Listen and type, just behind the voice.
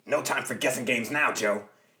No time for guessing games now, Joe.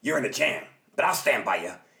 You're in a jam, but I'll stand by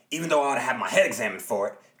you, even though I ought to have my head examined for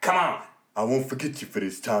it. Come on. I won't forget you for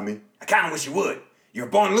this, Tommy. I kinda wish you would. You're a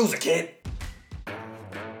born loser, kid.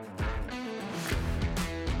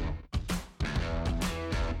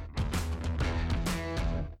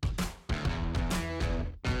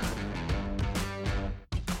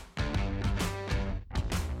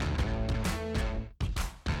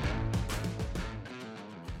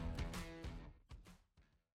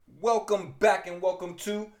 Welcome back and welcome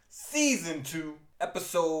to Season 2,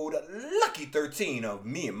 Episode Lucky 13 of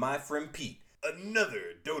Me and My Friend Pete, another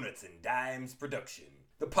Donuts and Dimes production.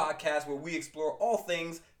 The podcast where we explore all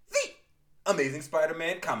things the Amazing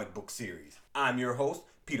Spider-Man comic book series. I'm your host,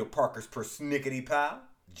 Peter Parker's persnickety pal,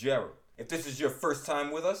 Gerald. If this is your first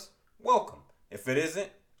time with us, welcome. If it isn't,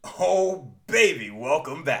 oh baby,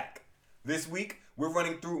 welcome back. This week, we're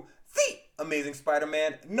running through the Amazing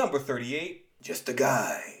Spider-Man number 38, Just a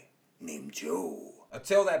Guy Named Joe. A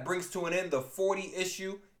tale that brings to an end the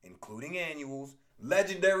 40-issue, including annuals,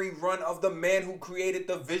 legendary run of the man who created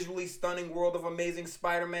the visually stunning world of Amazing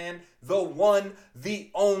Spider-Man, the one, the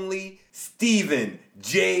only, Stephen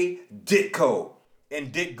J. Ditko.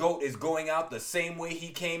 And Dick Goat is going out the same way he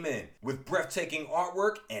came in, with breathtaking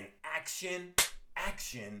artwork and action.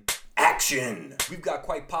 We've got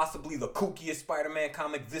quite possibly the kookiest Spider-Man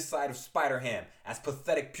comic this side of Spider-Ham, as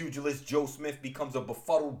pathetic pugilist Joe Smith becomes a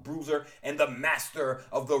befuddled bruiser and the master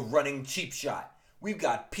of the running cheap shot. We've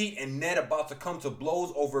got Pete and Ned about to come to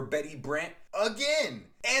blows over Betty Brant again,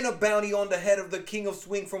 and a bounty on the head of the King of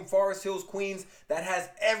Swing from Forest Hills, Queens, that has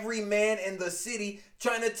every man in the city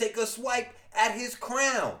trying to take a swipe at his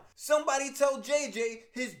crown. Somebody tell JJ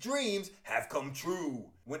his dreams have come true.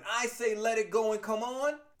 When I say let it go and come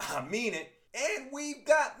on, I mean it. And we've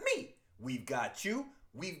got me. We've got you.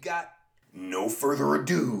 We've got, no further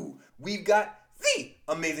ado, we've got the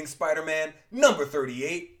Amazing Spider-Man number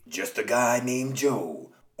 38, Just a Guy Named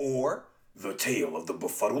Joe, or The Tale of the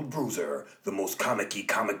Befuddled Bruiser, the most comic-y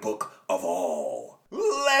comic book of all.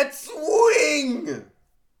 Let's swing!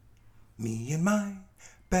 Me and my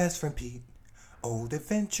best friend Pete, old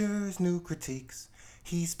adventures, new critiques.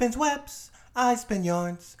 He spins webs, I spin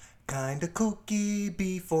yarns, kinda kooky,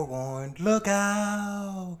 be forewarned. Look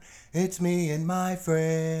out, it's me and my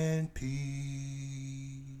friend Pete.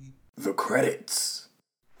 The credits.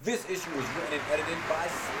 This issue was written and edited by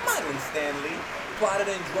Smiling Stan Lee, plotted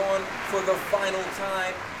and drawn for the final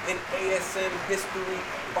time in ASM history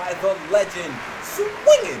by the legend,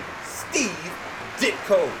 swinging Steve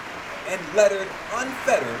Ditko, and lettered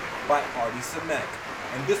unfettered by Artie Simek.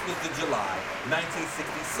 And this was the July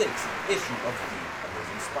 1966 issue of The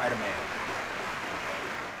Amazing Spider-Man.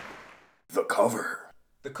 The cover.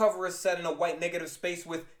 The cover is set in a white negative space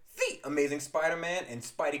with The Amazing Spider-Man in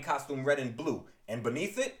Spidey costume red and blue. And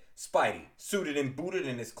beneath it, Spidey, suited and booted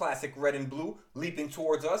in his classic red and blue, leaping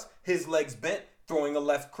towards us, his legs bent, throwing a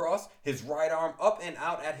left cross, his right arm up and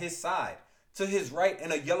out at his side. To his right,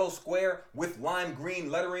 in a yellow square with lime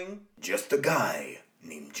green lettering, Just a Guy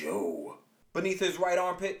Named Joe. Beneath his right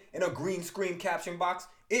armpit, in a green screen caption box,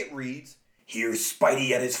 it reads, Here's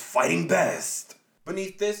Spidey at his fighting best.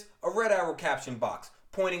 Beneath this, a red arrow caption box,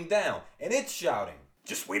 pointing down, and it's shouting,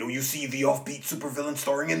 Just wait till you see the offbeat supervillain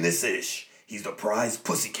starring in this ish. He's the prize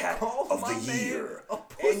pussycat of the year.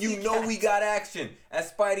 And you know we got action,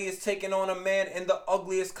 as Spidey is taking on a man in the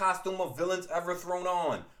ugliest costume of villains ever thrown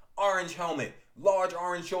on. Orange helmet, large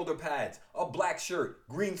orange shoulder pads, a black shirt,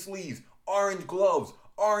 green sleeves, orange gloves,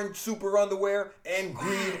 orange super underwear, and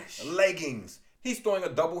green leggings. He's throwing a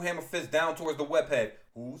double hammer fist down towards the webhead,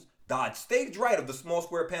 who's dodged stage right of the small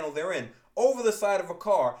square panel they're in, over the side of a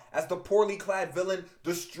car as the poorly clad villain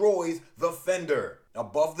destroys the fender.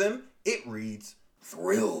 Above them, it reads,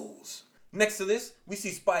 Thrills. Next to this, we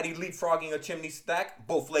see Spidey leapfrogging a chimney stack,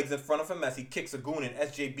 both legs in front of him as he kicks a goon in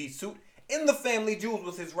SJB suit in the family jewels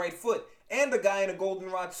with his right foot, and a guy in a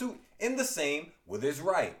goldenrod suit in the same with his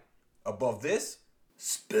right. Above this,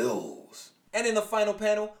 Spills. And in the final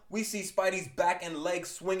panel, we see Spidey's back and legs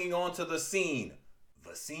swinging onto the scene.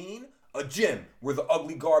 The scene? A gym where the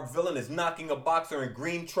ugly garbed villain is knocking a boxer in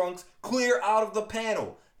green trunks clear out of the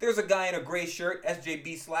panel. There's a guy in a gray shirt,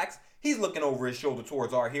 SJB slacks. He's looking over his shoulder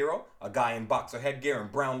towards our hero, a guy in boxer headgear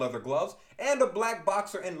and brown leather gloves, and a black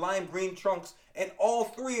boxer in lime green trunks, and all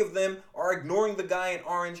three of them are ignoring the guy in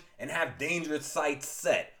orange and have dangerous sights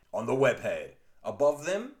set on the webhead. Above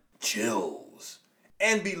them, Chills.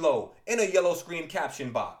 And below, in a yellow screen caption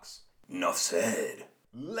box, Nuff said.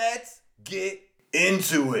 Let's get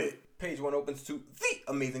into it. Page 1 opens to The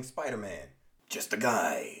Amazing Spider-Man, Just a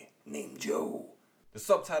Guy Named Joe. The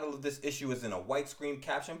subtitle of this issue is in a white screen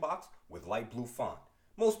caption box with light blue font.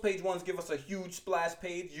 Most page ones give us a huge splash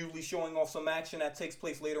page, usually showing off some action that takes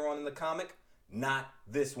place later on in the comic. Not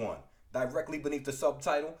this one. Directly beneath the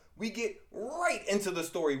subtitle, we get right into the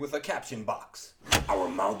story with a caption box. Our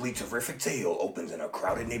mildly terrific tale opens in a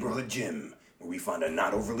crowded neighborhood gym, where we find a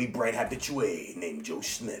not overly bright habitué named Joe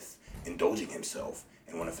Smith indulging himself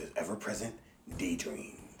in one of his ever-present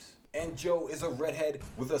daydreams. And Joe is a redhead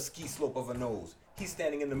with a ski slope of a nose. He's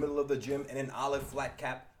standing in the middle of the gym in an olive flat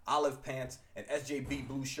cap, olive pants, and SJB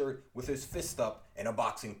blue shirt with his fist up in a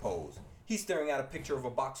boxing pose. He's staring at a picture of a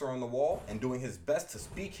boxer on the wall and doing his best to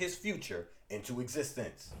speak his future into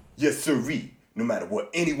existence. Yes, sirree. No matter what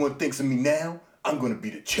anyone thinks of me now, I'm gonna be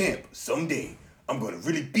the champ someday. I'm gonna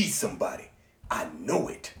really be somebody. I know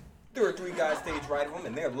it. There are 3 guys stage right of him,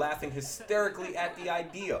 and they're laughing hysterically at the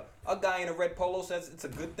idea. A guy in a red polo says it's a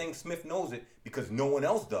good thing Smith knows it because no one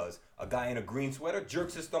else does. A guy in a green sweater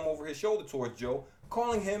jerks his thumb over his shoulder towards Joe,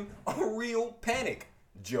 calling him a real panic.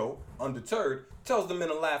 Joe, undeterred, tells the men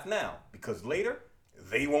to laugh now, because later,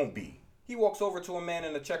 they won't be. He walks over to a man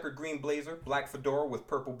in a checkered green blazer, black fedora with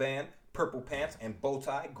purple band, purple pants, and bow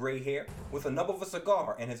tie, gray hair, with a nub of a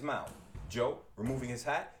cigar in his mouth. Joe, removing his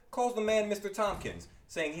hat, calls the man Mr. Tompkins,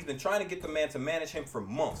 saying he's been trying to get the man to manage him for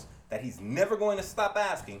months, that he's never going to stop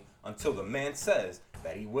asking until the man says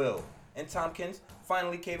that he will. And Tompkins,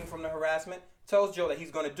 finally caving from the harassment, tells Joe that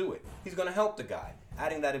he's going to do it. He's going to help the guy,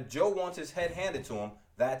 adding that if Joe wants his head handed to him,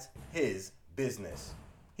 that's his business.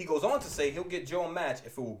 He goes on to say he'll get Joe a match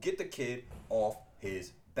if it will get the kid off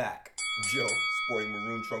his back. Joe, sporting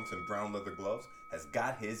maroon trunks and brown leather gloves, has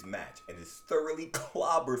got his match and is thoroughly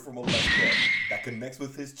clobbered from a left hook that connects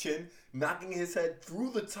with his chin, knocking his head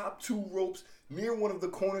through the top 2 ropes near one of the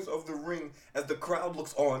corners of the ring as the crowd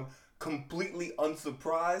looks on, completely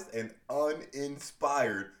unsurprised and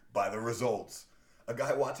uninspired by the results. A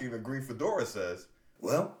guy watching in a green fedora says,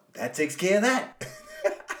 Well, that takes care of that.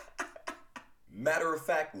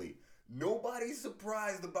 matter-of-factly, nobody's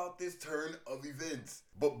surprised about this turn of events,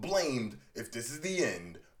 but blamed if this is the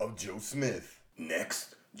end of Joe Smith.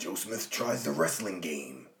 Next, Joe Smith tries the wrestling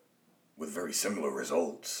game, with very similar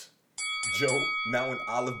results. Joe, now in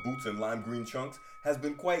olive boots and lime green trunks, has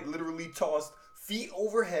been quite literally tossed feet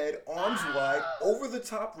overhead, arms wide, over the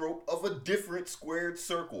top rope of a different squared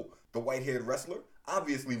circle. The white-haired wrestler,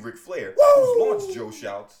 obviously Ric Flair, who's launched Joe,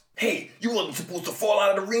 shouts, Hey, you wasn't supposed to fall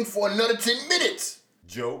out of the ring for another 10 minutes!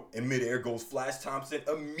 Joe, in midair, goes Flash Thompson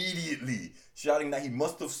immediately, shouting that he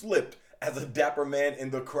must have slipped as a dapper man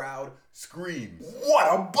in the crowd screams,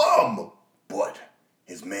 What a bum! But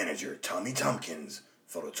his manager, Tommy Tompkins,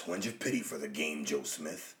 felt a twinge of pity for the game Joe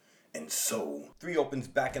Smith, and so 3 opens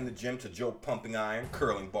back in the gym to Joe pumping iron,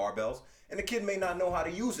 curling barbells, and the kid may not know how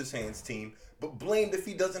to use his hands team, but blamed if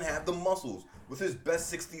he doesn't have the muscles. With his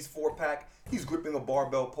best 60s 4-pack, he's gripping a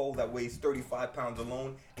barbell pole that weighs 35 pounds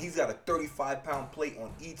alone, and he's got a 35-pound plate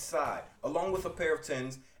on each side, along with a pair of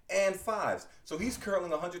 10s and 5s, so he's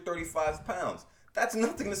curling 135 pounds. That's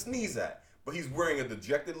nothing to sneeze at, but he's wearing a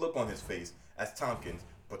dejected look on his face as Tompkins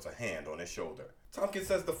puts a hand on his shoulder. Tompkins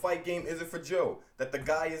says the fight game isn't for Joe, that the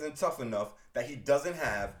guy isn't tough enough, that he doesn't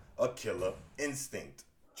have a killer instinct.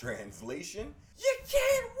 Translation? You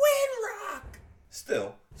can't win, Rock!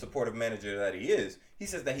 Still, supportive manager that he is, he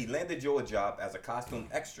says that he landed Joe a job as a costume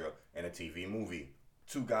extra in a TV movie.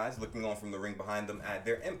 2 guys looking on from the ring behind them add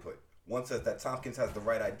their input. One says that Tompkins has the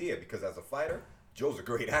right idea because as a fighter, Joe's a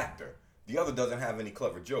great actor. The other doesn't have any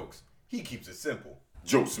clever jokes. He keeps it simple.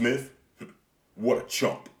 Joe Smith? What a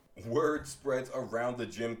chump. Word spreads around the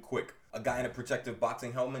gym quick. A guy in a protective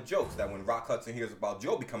boxing helmet jokes that when Rock Hudson hears about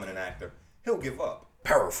Joe becoming an actor, he'll give up.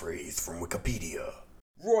 Paraphrase from Wikipedia.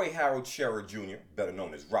 Roy Harold Scherer Jr., better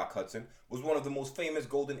known as Rock Hudson, was one of the most famous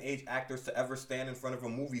Golden Age actors to ever stand in front of a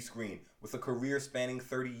movie screen, with a career spanning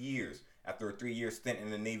 30 years. After a 3-year stint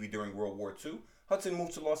in the Navy during World War II, Hudson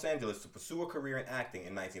moved to Los Angeles to pursue a career in acting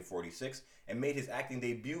in 1946 and made his acting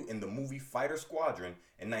debut in the movie Fighter Squadron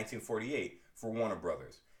in 1948 for Warner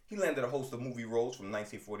Brothers. He landed a host of movie roles from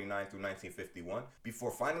 1949 through 1951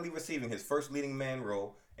 before finally receiving his first leading man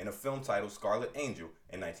role in a film titled Scarlet Angel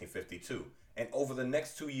in 1952, and over the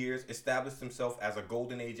next 2 years established himself as a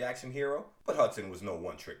Golden Age action hero, but Hudson was no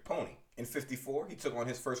one-trick pony. In 1954, he took on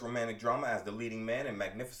his first romantic drama as the leading man in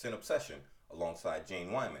Magnificent Obsession, alongside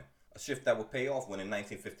Jane Wyman, a shift that would pay off when in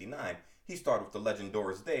 1959, he starred with the legend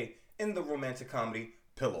Doris Day in the romantic comedy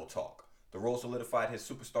Pillow Talk. The role solidified his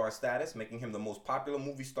superstar status, making him the most popular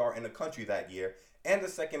movie star in the country that year, and the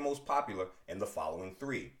second most popular in the following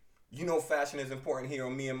 3. You know fashion is important here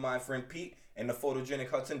on Me and My Friend Pete, and the photogenic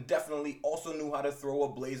Hudson definitely also knew how to throw a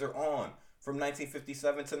blazer on. From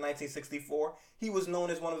 1957 to 1964, he was known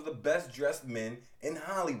as one of the best dressed men in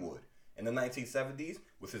Hollywood. In the 1970s,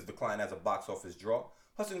 with his decline as a box office draw,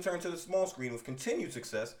 Hudson turned to the small screen with continued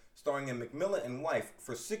success, starring in McMillan and Wife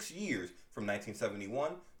for 6 years from 1971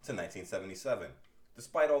 to 1977.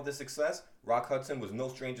 Despite all this success, Rock Hudson was no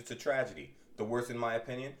stranger to tragedy, the worst in my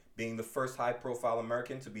opinion being the first high-profile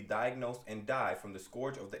American to be diagnosed and die from the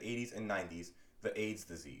scourge of the 80s and 90s, the AIDS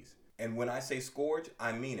disease. And when I say scourge,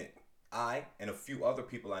 I mean it. I, and a few other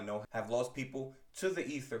people I know, have lost people to the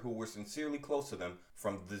ether who were sincerely close to them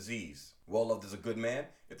from the disease. Well loved as a good man,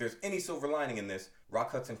 if there's any silver lining in this,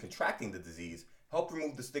 Rock Hudson contracting the disease helped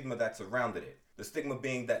remove the stigma that surrounded it. The stigma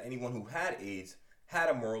being that anyone who had AIDS had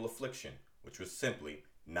a moral affliction, which was simply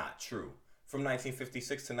not true. From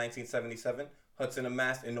 1956 to 1977, Hudson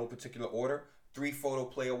amassed in no particular order 3 Photo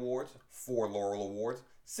Play Awards, 4 Laurel Awards,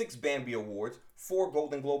 6 Bambi Awards, 4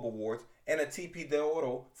 Golden Globe Awards, and a TP de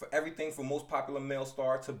Oro for everything from Most Popular Male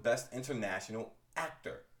Star to Best International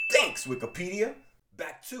Actor. Thanks, Wikipedia!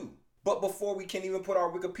 Back to. But before we can even put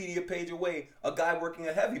our Wikipedia page away, a guy working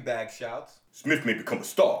a heavy bag shouts, Smith may become a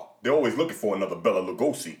star. They're always looking for another Bela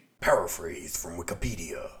Lugosi. Paraphrase from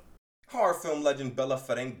Wikipedia. Horror film legend Bela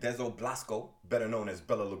Ferenc Dezo Blasco, better known as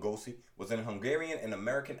Bela Lugosi, was an Hungarian and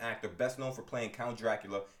American actor best known for playing Count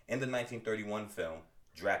Dracula in the 1931 film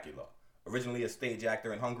Dracula. Originally a stage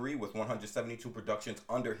actor in Hungary with 172 productions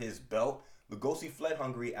under his belt, Lugosi fled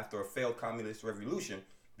Hungary after a failed communist revolution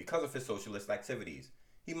because of his socialist activities.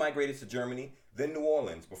 He migrated to Germany, then New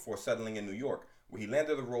Orleans, before settling in New York, where he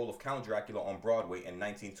landed the role of Count Dracula on Broadway in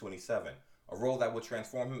 1927. A role that would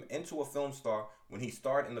transform him into a film star when he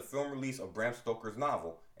starred in the film release of Bram Stoker's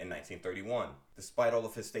novel in 1931. Despite all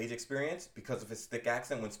of his stage experience, because of his thick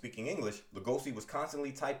accent when speaking English, Lugosi was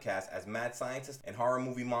constantly typecast as mad scientists and horror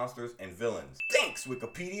movie monsters and villains. Thanks,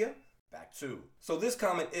 Wikipedia! Back to. So this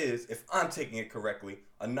comment is, if I'm taking it correctly,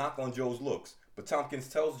 a knock on Joe's looks, but Tompkins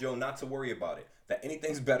tells Joe not to worry about it, that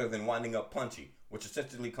anything's better than winding up punchy, which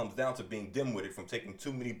essentially comes down to being dim-witted from taking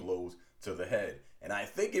too many blows to the head. And I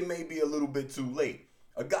think it may be a little bit too late.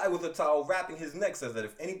 A guy with a towel wrapping his neck says that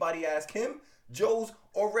if anybody asks him, Joe's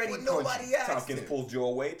already punchy. Tompkins pulls Joe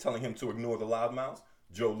away, telling him to ignore the loudmouths.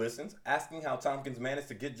 Joe listens, asking how Tompkins managed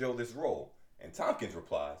to get Joe this role. And Tompkins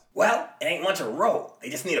replies, Well, it ain't much of a role. They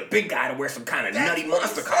just need a big guy to wear some kind of nutty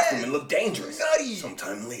monster costume and look dangerous. Nutty!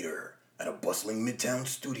 Sometime later, at a bustling Midtown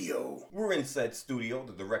studio. We're in said studio,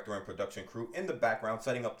 the director and production crew in the background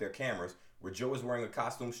setting up their cameras, where Joe is wearing a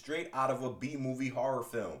costume straight out of a B-movie horror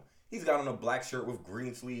film. He's got on a black shirt with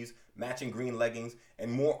green sleeves, matching green leggings,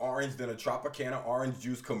 and more orange than a Tropicana orange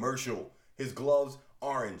juice commercial. His gloves,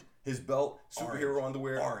 orange. His belt, superhero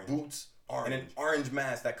underwear, boots, and an orange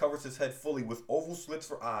mask that covers his head fully with oval slits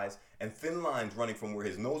for eyes and thin lines running from where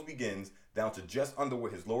his nose begins down to just under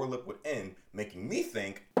where his lower lip would end, making me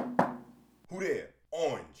think, who there?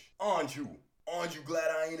 Orange. Orange who? Orange, you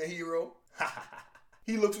glad I ain't a hero? Ha ha ha.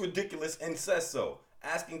 He looks ridiculous and says so,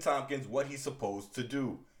 asking Tompkins what he's supposed to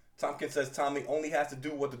do. Tompkins says Tommy only has to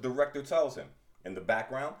do what the director tells him. In the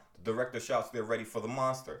background, the director shouts they're ready for the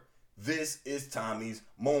monster. This is Tommy's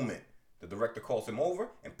moment. The director calls him over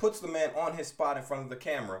and puts the man on his spot in front of the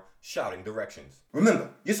camera, shouting directions. Remember,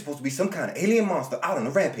 you're supposed to be some kind of alien monster out on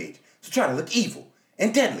a rampage, so try to look evil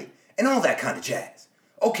and deadly and all that kind of jazz.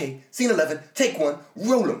 Okay, scene 11, take 1,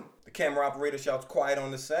 roll 'em. The camera operator shouts quiet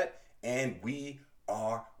on the set, and we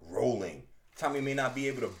are rolling. Tommy may not be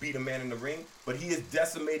able to beat a man in the ring, but he is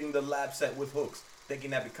decimating the lab set with hooks,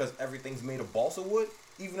 thinking that because everything's made of balsa wood,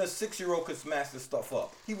 even a 6-year-old could smash this stuff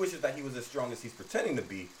up. He wishes that he was as strong as he's pretending to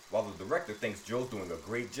be, while the director thinks Joe's doing a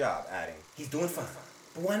great job, adding, He's doing fine,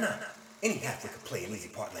 but why not? Any halfway could play an easy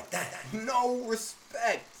part like that. no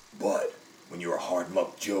respect. But when you're a hard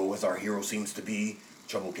luck Joe, as our hero seems to be,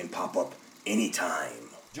 trouble can pop up anytime.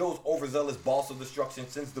 Joe's overzealous balsa destruction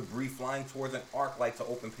sends debris flying towards an arc light to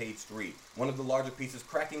open page 3, one of the larger pieces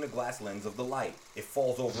cracking the glass lens of the light. It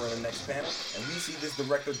falls over in the next panel, and we see this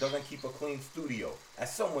director doesn't keep a clean studio,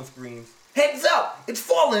 as someone screams, Heads up! It's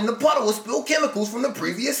falling in the puddle of spilled chemicals from the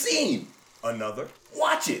previous scene. another,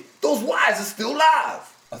 Watch it! Those wires are still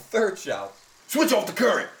live! a third shouts, Switch off the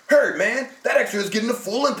current! Hurry, man! That extra is getting the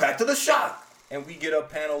full impact of the shock! and we get a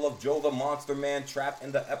panel of Joe the Monster Man trapped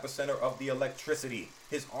in the epicenter of the electricity,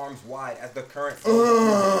 his arms wide as the current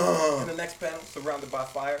flows. In the next panel, surrounded by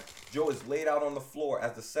fire, Joe is laid out on the floor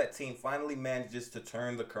as the set team finally manages to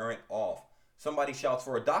turn the current off. Somebody shouts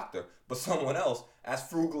for a doctor, but someone else, as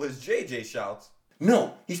frugal as JJ, shouts,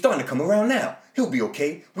 No, he's starting to come around now. He'll be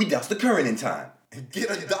okay. We doused the current in time. Get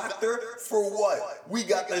a doctor? For what? We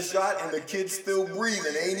got the shot and the kid's still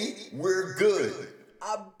breathing, ain't he? We're good.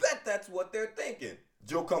 I bet that's what they're thinking.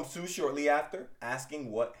 Joe comes to shortly after,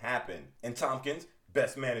 asking what happened. And Tompkins,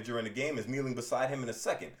 best manager in the game, is kneeling beside him in a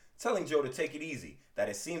second, telling Joe to take it easy, that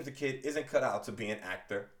it seems the kid isn't cut out to be an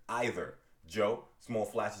actor either. Joe, small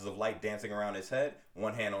flashes of light dancing around his head,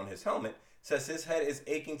 one hand on his helmet, says his head is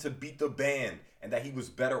aching to beat the band and that he was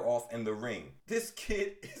better off in the ring. This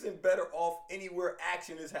kid isn't better off anywhere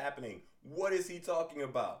action is happening. What is he talking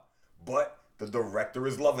about? But the director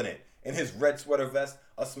is loving it. In his red sweater vest,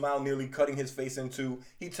 a smile nearly cutting his face in two,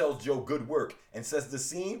 he tells Joe good work and says the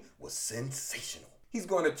scene was sensational. He's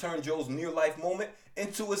going to turn Joe's near-life moment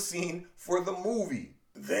into a scene for the movie.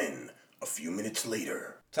 Then, a few minutes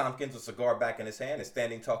later, Tompkins, a cigar back in his hand, is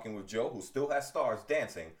standing talking with Joe, who still has stars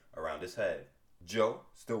dancing around his head. Joe,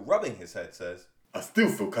 still rubbing his head, says, I still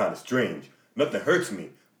feel kind of strange. Nothing hurts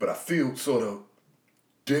me, but I feel sort of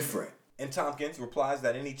different. And Tompkins replies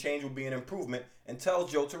that any change will be an improvement and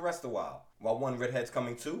tells Joe to rest a while. While one redhead's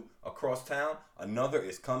coming to, across town, another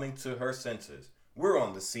is coming to her senses. We're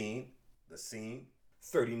on the scene.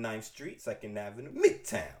 39th Street, 2nd Avenue,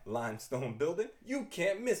 Midtown, limestone building. You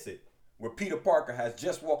can't miss it. Where Peter Parker has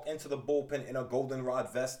just walked into the bullpen in a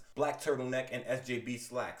goldenrod vest, black turtleneck, and SJB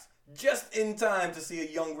slacks. Just in time to see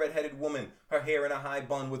a young red-headed woman, her hair in a high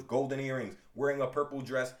bun with golden earrings, wearing a purple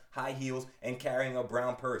dress, high heels, and carrying a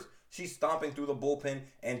brown purse. She's stomping through the bullpen,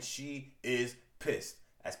 and she is pissed,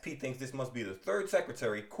 as Pete thinks this must be the third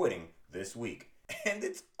secretary quitting this week. And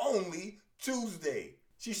it's only Tuesday.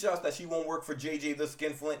 She shouts that she won't work for JJ the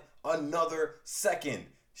Skinflint another second.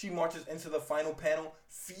 She marches into the final panel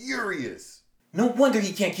furious. No wonder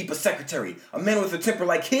he can't keep a secretary. A man with a temper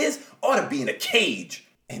like his ought to be in a cage.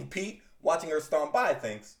 And Pete, watching her stomp by,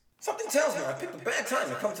 thinks, something tells me I picked a bad time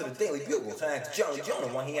to come to the Daily Bugle to ask Johnny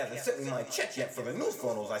Jonah why he hasn't sent me my check yet for the news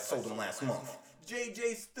photos I sold him last month.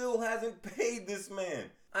 JJ still hasn't paid this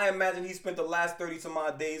man. I imagine he spent the last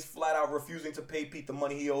 30-some-odd days flat out refusing to pay Pete the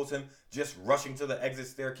money he owes him, just rushing to the exit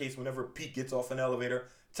staircase whenever Pete gets off an elevator,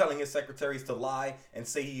 telling his secretaries to lie and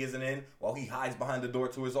say he isn't in while he hides behind the door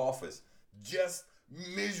to his office. Just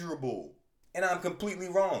miserable. And I'm completely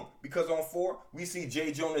wrong, because on 4, we see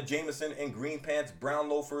J. Jonah Jameson in green pants, brown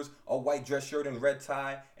loafers, a white dress shirt, and red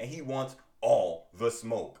tie, and he wants all the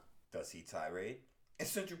smoke. Does he tirade? Is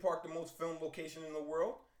Central Park the most filmed location in the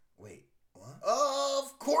world? Wait, what?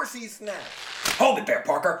 Of course he snaps. Hold it there,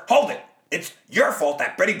 Parker. Hold it. It's your fault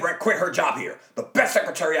that Betty Brant quit her job here. The best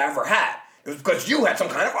secretary I ever had. It was because you had some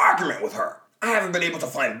kind of argument with her. I haven't been able to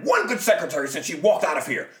find one good secretary since she walked out of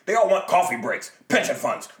here. They all want coffee breaks, pension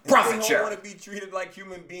funds, profit share. They all want to be treated like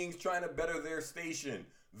human beings trying to better their station.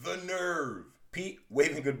 The nerve. Pete,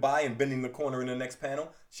 waving goodbye and bending the corner in the next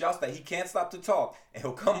panel, shouts that he can't stop to talk and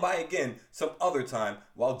he'll come by again some other time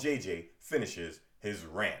while JJ finishes his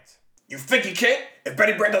rant. You finky kid, if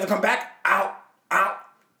Betty Brant doesn't come back,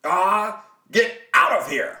 get out of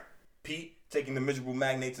here. Pete, taking the miserable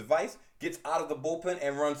magnate's advice, gets out of the bullpen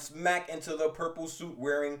and runs smack into the purple suit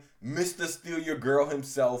wearing Mr. Steal Your Girl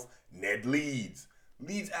himself, Ned Leeds.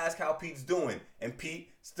 Leeds asks how Pete's doing, and Pete,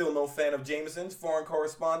 still no fan of Jameson's foreign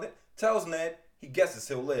correspondent, tells Ned he guesses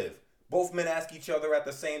he'll live. Both men ask each other at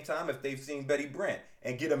the same time if they've seen Betty Brant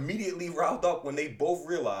and get immediately riled up when they both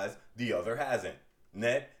realize the other hasn't.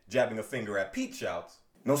 Ned, jabbing a finger at Pete, shouts,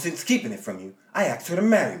 No sense keeping it from you. I asked her to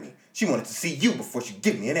marry me. She wanted to see you before she'd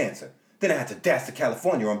give me an answer. Then I had to dash to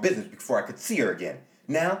California on business before I could see her again.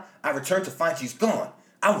 Now, I return to find she's gone.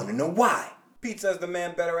 I want to know why. Pete says the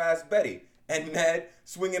man better ask Betty. And Ned,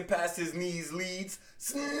 swinging past his knees, Leeds,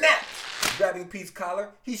 snaps. Grabbing Pete's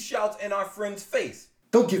collar, he shouts in our friend's face,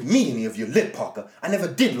 Don't give me any of your lip, Parker. I never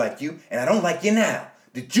did like you, and I don't like you now.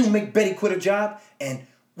 Did you make Betty quit her job? And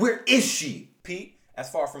where is she? Pete, as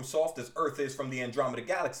far from soft as Earth is from the Andromeda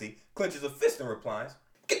Galaxy, clenches a fist and replies,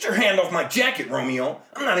 Get your hand off my jacket, Romeo.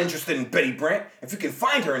 I'm not interested in Betty Brant. If you can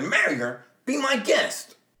find her and marry her, be my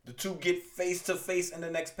guest. The two get face to face in the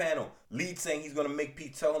next panel. Leeds saying he's going to make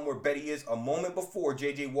Pete tell him where Betty is a moment before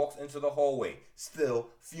JJ walks into the hallway, still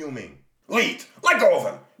fuming. Leeds, let go of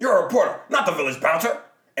him. You're a reporter, not the village bouncer.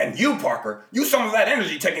 And you, Parker, use some of that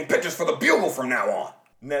energy taking pictures for the Bugle from now on.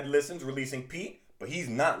 Ned listens, releasing Pete, but he's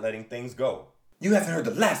not letting things go. You haven't heard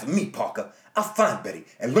the last of me, Parker. I'll find Betty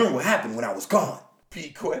and learn what happened when I was gone.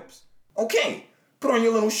 Pete quips. Okay, put on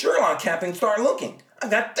your little Sherlock cap and start looking. I've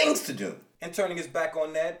got things to do. And turning his back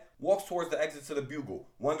on Ned, walks towards the exit to the Bugle,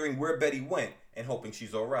 wondering where Betty went and hoping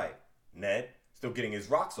she's alright. Ned, still getting his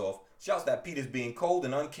rocks off, shouts that Pete is being cold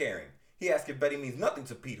and uncaring. He asks if Betty means nothing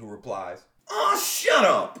to Pete, who replies, Aw, shut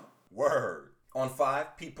up! Word. On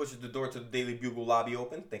 5, Pete pushes the door to the Daily Bugle lobby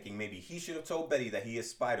open, thinking maybe he should have told Betty that he is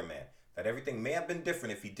Spider-Man, that everything may have been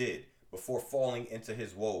different if he did, before falling into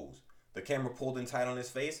his woes. The camera pulled in tight on his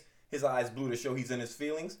face, his eyes blue to show he's in his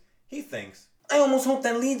feelings. He thinks, I almost hope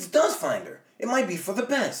that Leeds does find her. It might be for the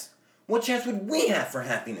best. What chance would we have for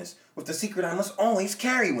happiness with the secret I must always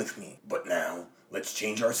carry with me? But now, let's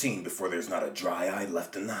change our scene before there's not a dry eye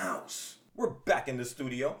left in the house. We're back in the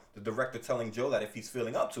studio, the director telling Joe that if he's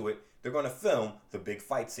feeling up to it, they're going to film the big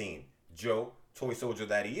fight scene. Joe, toy soldier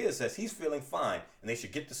that he is, says he's feeling fine and they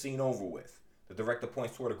should get the scene over with. The director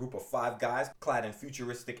points toward a group of 5 guys clad in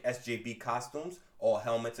futuristic SJB costumes, all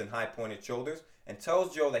helmets and high-pointed shoulders, and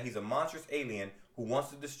tells Joe that he's a monstrous alien who wants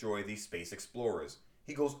to destroy these space explorers.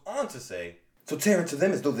 He goes on to say, So tear into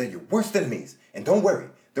them as though they're your worst enemies. And don't worry,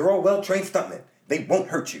 they're all well-trained stuntmen. They won't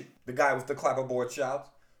hurt you. The guy with the clapperboard shouts,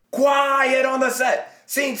 Quiet on the set!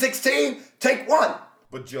 Scene 16, take 1!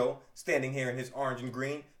 But Joe, standing here in his orange and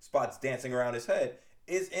green, spots dancing around his head,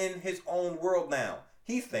 is in his own world now.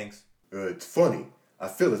 He thinks, It's funny. I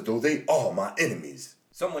feel as though they are my enemies.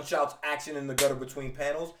 Someone shouts action in the gutter between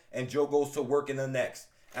panels, and Joe goes to work in the next.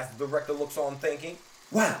 As the director looks on thinking,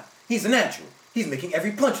 Wow, he's a natural. He's making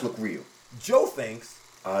every punch look real. Joe thinks,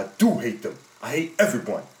 I do hate them. I hate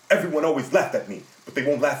everyone. Everyone always laughed at me, but they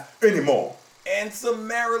won't laugh anymore. and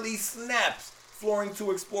summarily snaps, flooring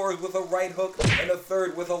 2 explorers with a right hook and a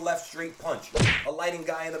third with a left straight punch. A lighting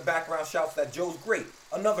guy in the background shouts that Joe's great,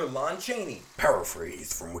 another Lon Chaney.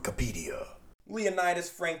 Paraphrase from Wikipedia. Leonidas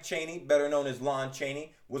Frank Chaney, better known as Lon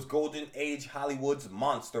Chaney, was Golden Age Hollywood's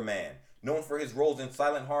Monster Man. Known for his roles in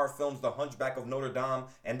silent horror films The Hunchback of Notre Dame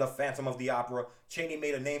and The Phantom of the Opera, Chaney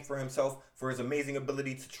made a name for himself for his amazing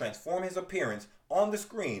ability to transform his appearance on the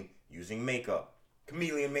screen using makeup.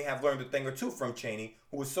 Chameleon may have learned a thing or two from Chaney,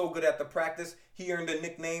 who was so good at the practice, he earned the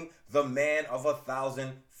nickname the Man of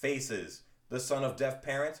 1,000 Faces. The son of deaf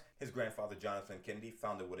parents, his grandfather Jonathan Kennedy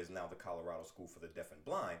founded what is now the Colorado School for the Deaf and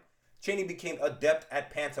Blind. Chaney became adept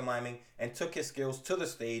at pantomiming and took his skills to the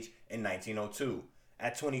stage in 1902.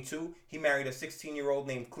 At 22, he married a 16-year-old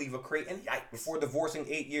named Cleva Creighton, before divorcing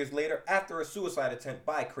 8 years later after a suicide attempt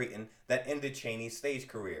by Creighton that ended Chaney's stage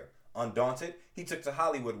career. Undaunted, he took to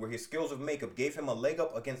Hollywood where his skills of makeup gave him a leg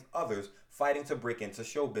up against others fighting to break into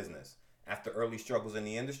show business. After early struggles in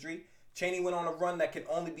the industry, Chaney went on a run that can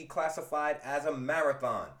only be classified as a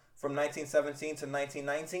marathon. From 1917 to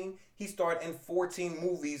 1919, he starred in 14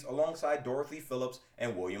 movies alongside Dorothy Phillips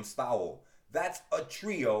and William Stowell. That's a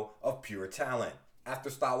trio of pure talent.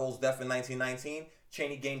 After Stowell's death in 1919,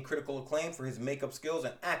 Chaney gained critical acclaim for his makeup skills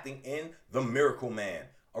and acting in The Miracle Man,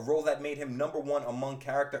 a role that made him #1 among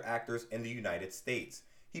character actors in the United States.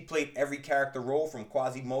 He played every character role from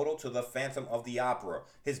Quasimodo to the Phantom of the Opera,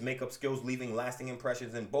 his makeup skills leaving lasting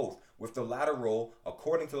impressions in both, with the latter role,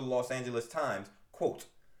 according to the Los Angeles Times, quote,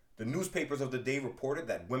 "The newspapers of the day reported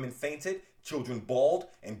that women fainted, children bawled,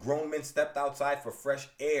 and grown men stepped outside for fresh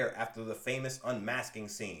air after the famous unmasking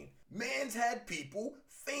scene. Man's had people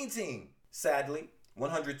fainting." Sadly,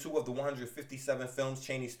 102 of the 157 films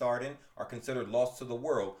Chaney starred in are considered lost to the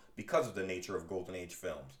world because of the nature of Golden Age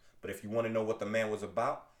films. But if you want to know what the man was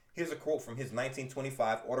about, here's a quote from his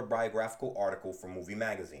 1925 autobiographical article for Movie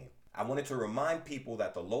Magazine. "I wanted to remind people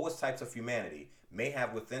that the lowest types of humanity may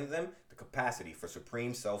have within them the capacity for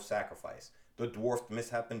supreme self-sacrifice. The dwarfed,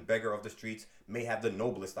 misshapen beggar of the streets may have the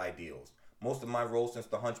noblest ideals. Most of my roles since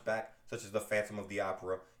The Hunchback, such as The Phantom of the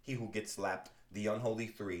Opera, He Who Gets Slapped, The Unholy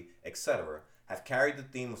Three, etc., have carried the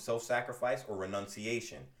theme of self-sacrifice or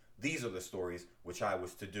renunciation. These are the stories which I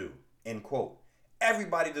was to do." End quote.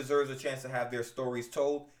 Everybody deserves a chance to have their stories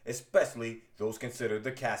told, especially those considered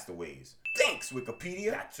the castaways. Thanks,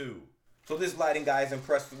 Wikipedia. That too. So this lighting guy is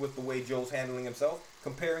impressed with the way Joe's handling himself,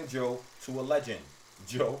 comparing Joe to a legend.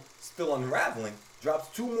 Joe, still unraveling,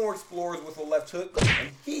 drops 2 more explorers with a left hook,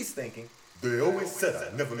 and he's thinking, They always said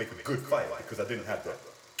I'd never make a good fighter because I didn't have the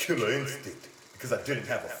killer instinct, because I didn't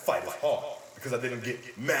have a fighter's heart, because I didn't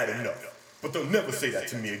get mad enough. But they'll never say that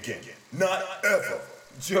to me again. Not ever.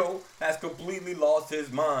 Joe has completely lost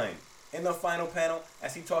his mind. In the final panel,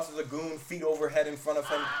 as he tosses a goon feet over head in front of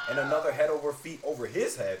him and another head over feet over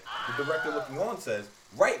his head, the director looking on says,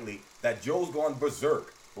 rightly, that Joe's gone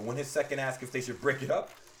berserk. But when his second asks if they should break it up,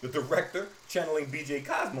 the director, channeling BJ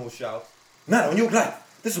Cosmo, shouts, Not on your life.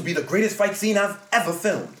 This will be the greatest fight scene I've ever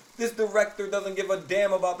filmed. this director doesn't give a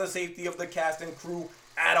damn about the safety of the cast and crew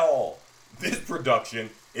at all. This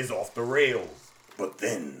production is off the rails. But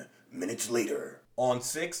then, minutes later, On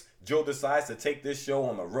 6, Joe decides to take this show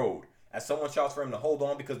on the road. As someone shouts for him to hold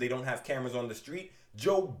on because they don't have cameras on the street,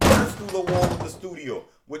 Joe bursts through the wall of the studio,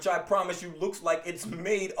 which I promise you looks like it's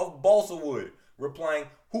made of balsa wood, replying,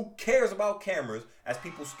 "Who cares about cameras?" as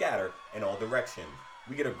people scatter in all directions.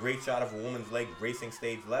 We get a great shot of a woman's leg racing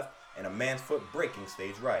stage left and a man's foot breaking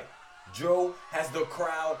stage right. Joe has the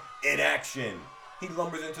crowd in action. He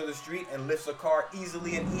lumbers into the street and lifts a car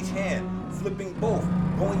easily in each hand, flipping both,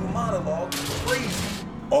 going monologue crazy.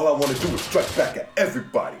 All I want to do is strike back at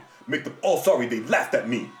everybody. Make them all sorry they laughed at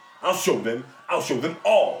me. I'll show them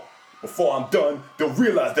all. Before I'm done, they'll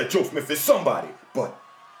realize that Joe Smith is somebody. But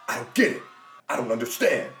I don't get it. I don't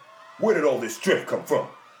understand. Where did all this strength come from?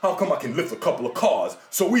 How come I can lift a couple of cars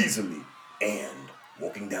so easily? And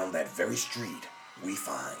walking down that very street, we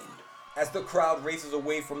find... As the crowd races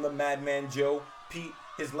away from the Madman Joe, Pete,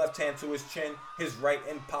 his left hand to his chin, his right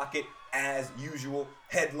in pocket, as usual,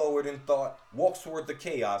 head lowered in thought, walks toward the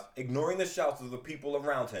chaos, ignoring the shouts of the people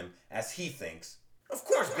around him as he thinks, Of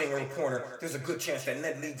course, being on the corner, there's a good chance that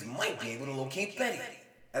Ned Leeds might be able to locate Betty.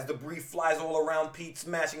 As debris flies all around Pete,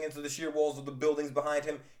 smashing into the sheer walls of the buildings behind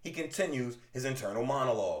him, he continues his internal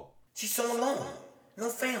monologue. She's so alone. No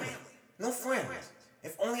family. No friends.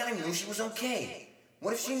 If only I knew she was okay.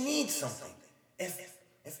 What if she needs something?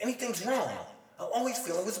 If anything's wrong, I'll always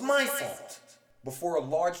feel it was my fault. Before a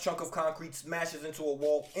large chunk of concrete smashes into a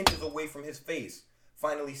wall inches away from his face.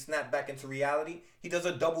 Finally snapped back into reality, he does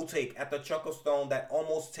a double take at the chunk of stone that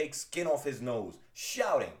almost takes skin off his nose,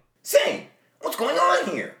 shouting, Say, what's going on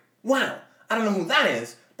here? Wow, I don't know who that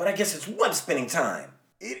is, but I guess it's web spinning time.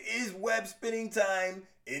 It is web spinning time,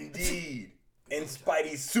 indeed. And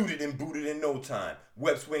Spidey suited and booted in no time,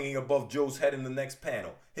 web swinging above Joe's head in the next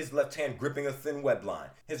panel, his left hand gripping a thin web line,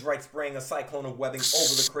 his right spraying a cyclone of webbing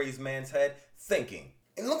over the crazed man's head, thinking,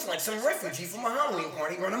 It looks like some refugee from a Halloween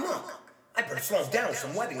party run amok. I better slow down with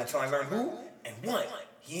some webbing until I learn who and what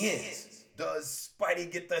he is. Does Spidey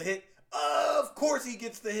get the hit? Of course he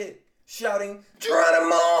gets the hit, shouting,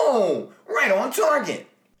 Geronimo! Right on target.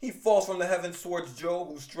 He falls from the heavens towards Joe,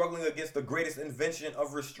 who's struggling against the greatest invention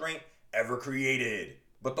of restraint ever created.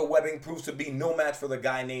 But the webbing proves to be no match for the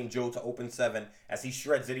guy named Joe to open 7 as he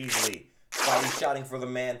shreds it easily. Spidey shouting for the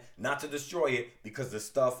man not to destroy it because the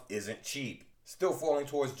stuff isn't cheap. Still falling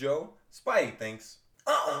towards Joe, Spidey thinks,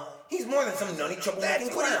 He's more than some nutty trouble-making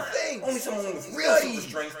clown. Only someone with real super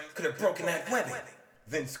strength could have broken that webbing.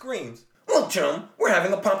 Then screams, Look, chum, we're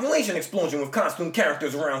having a population explosion with costume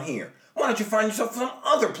characters around here. Why don't you find yourself some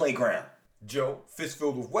other playground? Joe, fist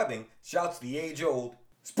filled with webbing, shouts the age-old,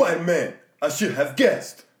 Spider-Man, I should have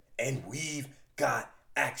guessed. and we've got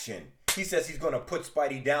action. He says he's going to put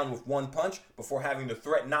Spidey down with one punch before having the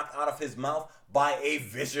threat knocked out of his mouth by a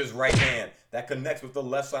vicious right hand that connects with the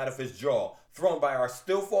left side of his jaw, thrown by our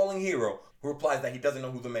still falling hero, who replies that he doesn't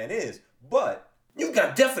know who the man is, but You've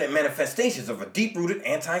got definite manifestations of a deep-rooted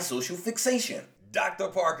antisocial fixation. Dr.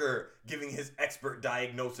 Parker giving his expert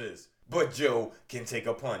diagnosis. But Joe can take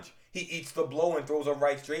a punch. He eats the blow and throws a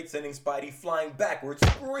right straight, sending Spidey flying backwards,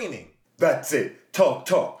 screaming. That's it.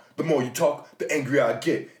 Talk. The more you talk, the angrier I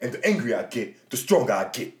get. And the angrier I get, the stronger I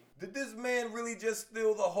get. Did this man really just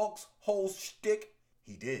steal the Hulk's whole shtick?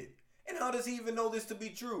 He did. And how does he even know this to be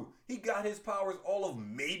true? He got his powers all of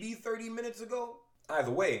maybe 30 minutes ago?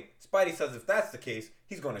 Either way, Spidey says if that's the case,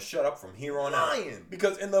 he's going to shut up from here on out.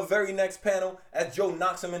 Because in the very next panel, as Joe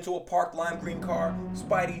knocks him into a parked lime green car,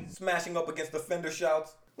 Spidey, smashing up against the fender,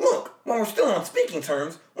 shouts, Look, while we're still on speaking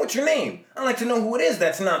terms, what's your name? I'd like to know who it is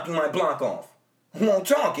that's knocking my block off. Won't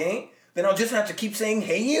talk, eh? Then I'll just have to keep saying,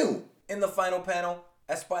 hey you. In the final panel,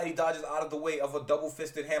 as Spidey dodges out of the way of a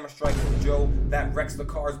double-fisted hammer strike from Joe that wrecks the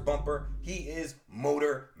car's bumper, he is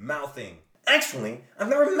motor mouthing. Actually, I've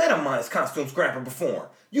never met a modest costume scrapper before.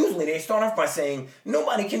 Usually they start off by saying,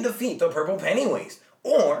 nobody can defeat the purple pennywaist.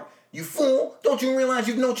 Or, you fool, don't you realize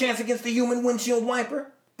you've no chance against the human windshield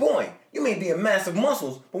wiper? Boy, you may be a mass of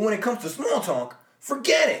muscles, but when it comes to small talk,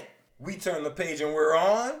 forget it. We turn the page and we're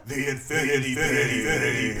on The Infinity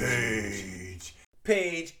Page.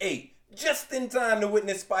 page 8. Just in time to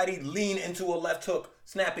witness Spidey lean into a left hook,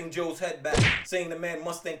 snapping Joe's head back, saying the man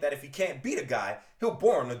must think that if he can't beat a guy, he'll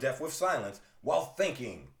bore him to death with silence, while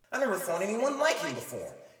thinking, I never thought anyone like him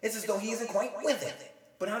before. It's as though he isn't quite with it.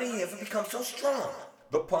 But how did he ever become so strong?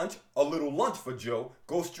 The punch, a little lunge for Joe,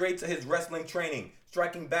 goes straight to his wrestling training,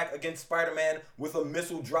 striking back against Spider-Man with a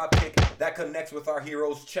missile drop kick that connects with our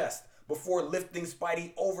hero's chest, before lifting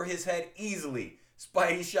Spidey over his head easily.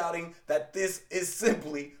 Spidey shouting that this is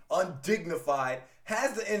simply undignified,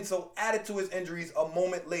 has the insult added to his injuries a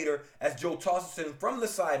moment later as Joe tosses him from the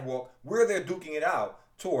sidewalk where they're duking it out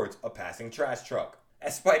towards a passing trash truck.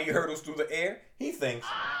 As Spidey hurdles through the air, he thinks,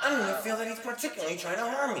 I don't even feel that he's particularly trying to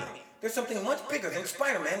harm me. There's something much bigger than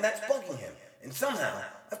Spider-Man that's bugging him. And somehow,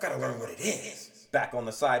 I've got to learn what it is. Back on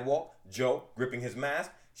the sidewalk, Joe, gripping his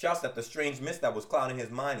mask, shouts that the strange mist that was clouding his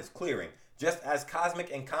mind is clearing, just as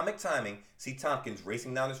cosmic and comic timing see Tompkins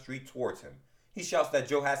racing down the street towards him. He shouts that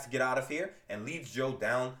Joe has to get out of here and leads Joe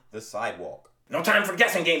down the sidewalk. No time for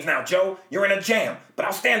guessing games now, Joe. You're in a jam, but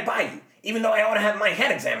I'll stand by you, even though I ought to have my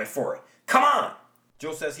head examined for it. Come on!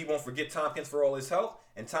 Joe says he won't forget Tompkins for all his help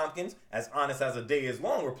and Tompkins, as honest as a day is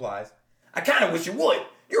long, replies, I kinda wish you would.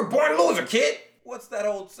 You're a born loser, kid. "What's that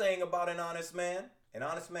old saying about an honest man? An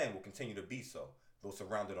honest man will continue to be so, though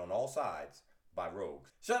surrounded on all sides by rogues."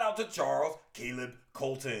 Shout out to Charles Caleb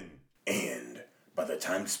Colton. And by the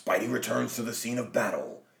time Spidey returns to the scene of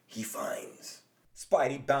battle, he finds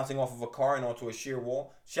Spidey, bouncing off of a car and onto a sheer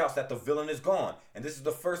wall, shouts that the villain is gone, and this is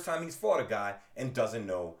the first time he's fought a guy and doesn't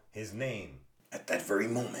know his name. at that very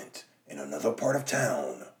moment in another part of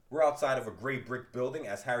town. We're outside of a gray brick building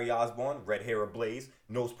as Harry Osborn, red hair ablaze,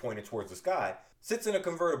 nose pointed towards the sky, sits in a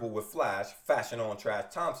convertible with Flash, fashion on Trash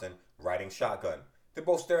Thompson, riding shotgun. They're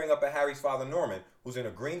both staring up at Harry's father Norman, who's in a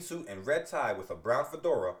green suit and red tie with a brown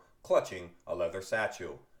fedora, clutching a leather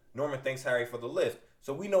satchel. Norman thanks Harry for the lift,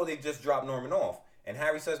 so we know they just dropped Norman off, and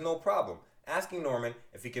Harry says no problem, asking Norman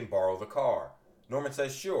if he can borrow the car. Norman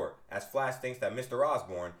says sure, as Flash thinks that Mr.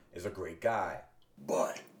 Osborn is a great guy.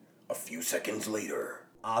 But a few seconds later,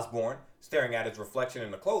 Osborn, staring at his reflection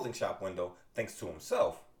in the clothing shop window, thinks to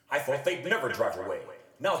himself, I thought they'd never drive away.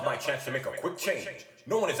 Now's my chance to make a quick change.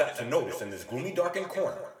 No one is apt to notice in this gloomy, darkened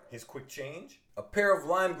corner. his quick change? A pair of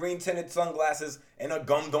lime green tinted sunglasses and a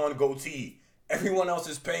gummed on goatee. Everyone else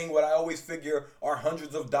is paying what I always figure are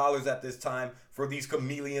hundreds of dollars at this time for these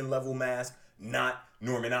chameleon level masks, not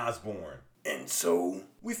Norman Osborn. and so,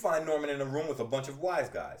 We find Norman in a room with a bunch of wise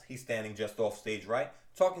guys. He's standing just off stage right,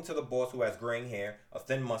 talking to the boss who has graying hair, a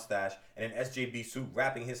thin mustache, and an SJB suit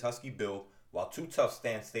wrapping his husky build, while two toughs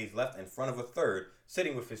stand stage left in front of a third,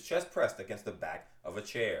 sitting with his chest pressed against the back of a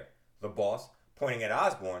chair. The boss, pointing at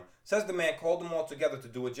Osborn, says the man called them all together to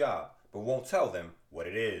do a job, but won't tell them what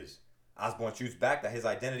it is. Osborn shoots back that his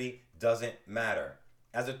identity doesn't matter.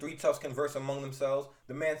 As the three toughs converse among themselves,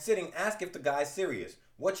 the man sitting asks if the guy's serious.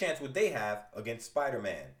 What chance would they have against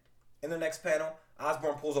Spider-Man? In the next panel,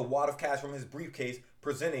 Osborn pulls a wad of cash from his briefcase,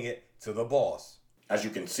 presenting it to the boss. As you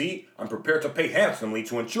can see, I'm prepared to pay handsomely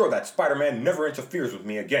to ensure that Spider-Man never interferes with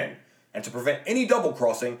me again. And to prevent any double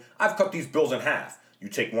crossing, I've cut these bills in half. You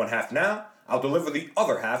take one half now, I'll deliver the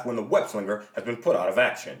other half when the web slinger has been put out of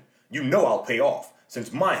action. You know I'll pay off,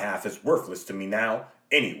 since my half is worthless to me now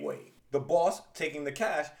anyway. The boss, taking the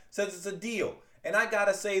cash, says it's a deal. And I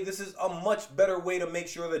gotta say, this is a much better way to make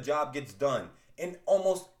sure the job gets done. In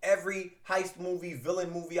almost every heist movie,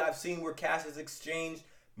 villain movie I've seen where cash is exchanged,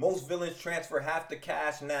 most villains transfer half the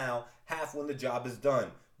cash now, half when the job is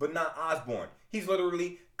done. But not Osborn. He's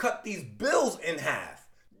literally cut these bills in half.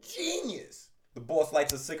 Genius! The boss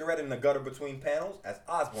lights a cigarette in the gutter between panels as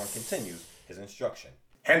Osborn continues his instruction.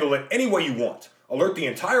 Handle it any way you want. Alert the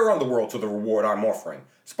entire underworld to the reward I'm offering.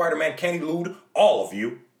 Spider-Man can't elude all of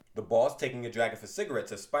you. The boss, taking a drag of his cigarette,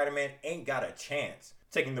 says Spider-Man ain't got a chance.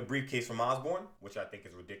 Taking the briefcase from Osborn, which I think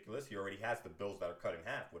is ridiculous. He already has the bills that are cut in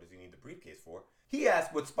half. What does he need the briefcase for? He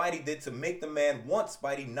asks what Spidey did to make the man want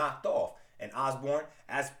Spidey knocked off. And Osborn,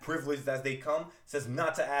 as privileged as they come, says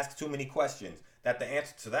not to ask too many questions. That the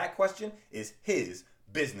answer to that question is his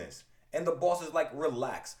business. And the boss is like,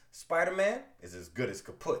 relax. Spider-Man is as good as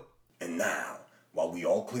kaput. and now, while we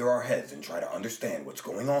all clear our heads and try to understand what's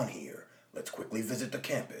going on here, let's quickly visit the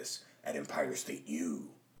campus at Empire State U.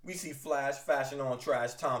 We see Flash, fashion on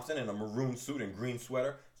Trash Thompson in a maroon suit and green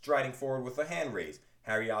sweater, striding forward with a hand raised.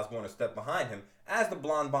 Harry Osborn a step behind him, as the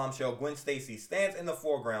blonde bombshell Gwen Stacy stands in the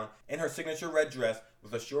foreground in her signature red dress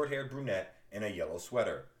with a short-haired brunette in a yellow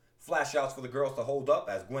sweater. Flash shouts for the girls to hold up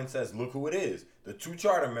as Gwen says, look who it is, the two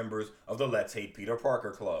charter members of the Let's Hate Peter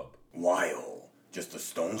Parker Club. While, just a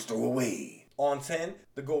stone's throw away, On 10,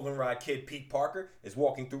 the Goldenrod kid Pete Parker is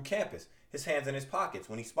walking through campus, his hands in his pockets,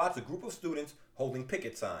 when he spots a group of students holding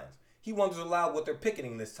picket signs. He wonders aloud what they're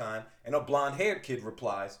picketing this time, and a blonde-haired kid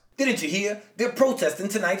replies, didn't you hear? They're protesting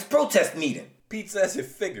tonight's protest meeting. Pete says it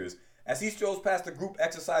figures. As he strolls past the group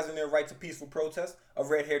exercising their right to peaceful protest, a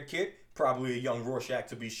red-haired kid, probably a young Rorschach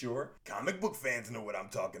to be sure, Comic book fans know what I'm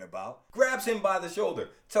talking about. grabs him by the shoulder,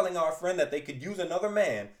 telling our friend that they could use another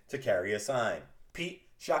man to carry a sign. Pete,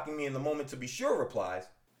 shocking me in the moment to be sure, replies,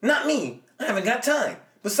 Not me. I haven't got time.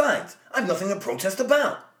 Besides, I've nothing to protest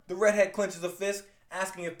about. The redhead clenches a fist,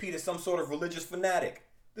 asking if Pete is some sort of religious fanatic.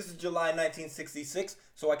 This is July 1966,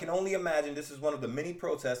 so I can only imagine this is one of the many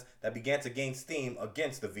protests that began to gain steam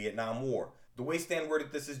against the Vietnam War. The way Stan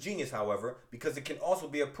worded this is genius, however, because it can also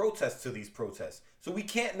be a protest to these protests, so we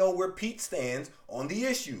can't know where Pete stands on the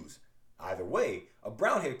issues. Either way, a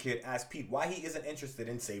brown-haired kid asks Pete why he isn't interested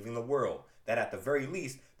in saving the world, that at the very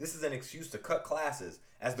least, this is an excuse to cut classes,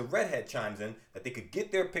 as the redhead chimes in that they could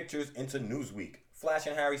get their pictures into Newsweek. Flash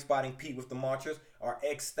and Harry, spotting Pete with the marchers, are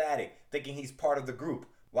ecstatic, thinking he's part of the group,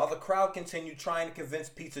 while the crowd continue trying to convince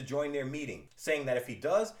Pete to join their meeting, saying that if he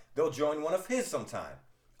does, they'll join one of his sometime.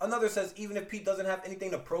 Another says even if Pete doesn't have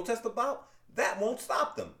anything to protest about, that won't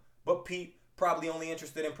stop them. But Pete, probably only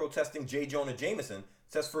interested in protesting J. Jonah Jameson,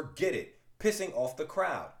 says forget it, pissing off the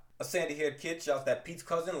crowd. A sandy-haired kid shouts that Pete's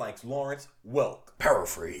cousin likes Lawrence Welk.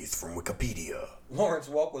 Paraphrase from Wikipedia. Lawrence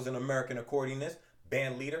Welk was an American accordionist,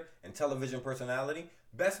 band leader, and television personality,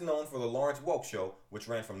 best known for The Lawrence Welk Show, which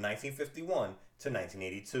ran from 1951 to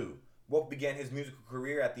 1982. Welk began his musical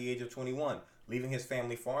career at the age of 21, leaving his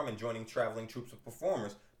family farm and joining traveling troupes of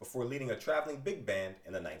performers before leading a traveling big band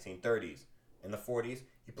in the 1930s. In the 40s,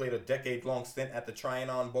 he played a decade-long stint at the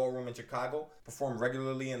Trianon Ballroom in Chicago, performed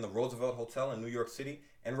regularly in the Roosevelt Hotel in New York City,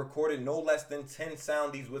 and recorded no less than 10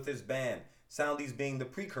 soundies with his band, soundies being the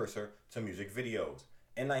precursor to music videos.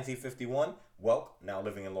 In 1951, Welk, now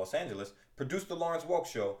living in Los Angeles, produced The Lawrence Welk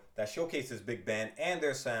Show that showcased his big band and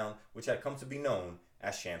their sound, which had come to be known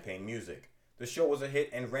as Champagne Music. The show was a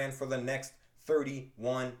hit and ran for the next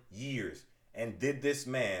 31 years. And did this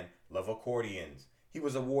man love accordions? He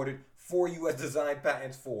was awarded 4 U.S. design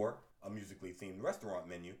patents for a musically themed restaurant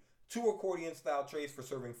menu, 2 accordion-style trays for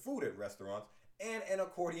serving food at restaurants, and an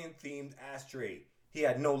accordion-themed ashtray. He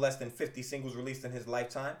had no less than 50 singles released in his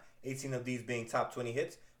lifetime, 18 of these being top 20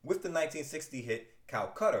 hits, with the 1960 hit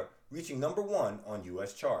Calcutta reaching number 1 on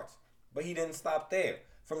U.S. charts. But he didn't stop there.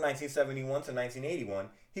 From 1971 to 1981,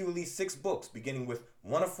 he released 6 books, beginning with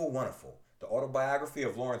Wonderful Wonderful, the autobiography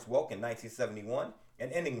of Lawrence Welk in 1971,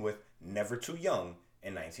 and ending with Never Too Young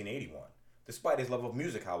in 1981. Despite his love of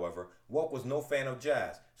music, however, Welk was no fan of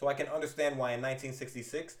jazz, so I can understand why in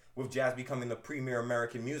 1966, with jazz becoming the premier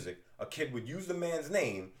American music, a kid would use the man's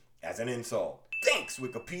name as an insult. Thanks,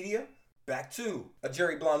 Wikipedia! Back to, a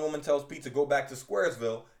Jerry blonde woman tells Pete to go back to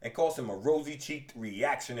Squaresville and calls him a rosy-cheeked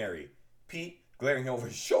reactionary. Pete, glaring over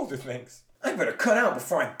his shoulder, thinks, I better cut out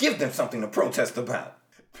before I give them something to protest about.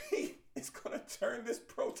 Pete is gonna turn this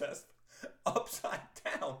protest upside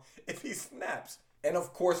down if he snaps. And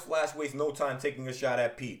of course, Flash wastes no time taking a shot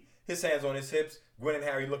at Pete. His hands on his hips, Gwen and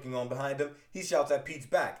Harry looking on behind him, he shouts at Pete's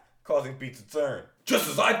back, causing Pete to turn. Just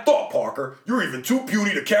as I thought, Parker. You're even too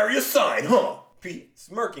puny to carry a sign, huh? Pete,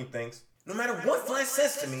 smirking, thinks, No matter what Flash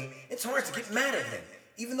says to me, it's hard to get mad at him.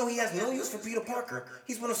 Even though he has no use for Peter Parker,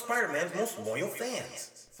 he's one of Spider-Man's most loyal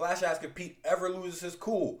fans. Flash asks if Pete ever loses his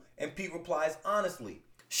cool, and Pete replies honestly,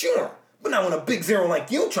 Sure, but not when a big zero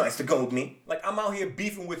like you tries to goad me. like I'm out here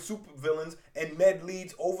beefing with supervillains and Med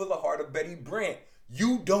leads over the heart of Betty Brant.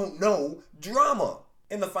 You don't know drama.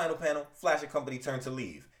 In the final panel, Flash and company turn to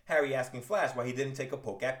leave, Harry asking Flash why he didn't take a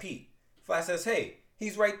poke at Pete. Flash says, hey,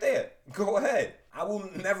 he's right there. Go ahead. I will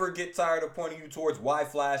never get tired of pointing you towards why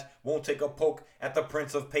Flash won't take a poke at the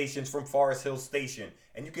Prince of Patience from Forest Hill Station.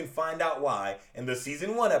 And you can find out why in the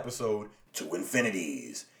Season 1 episode, To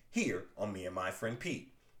Infinities. here on Me and My Friend Pete.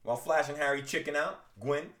 While Flash and Harry chicken out,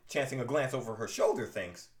 Gwen, chancing a glance over her shoulder,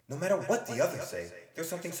 thinks, No matter what the others say, there's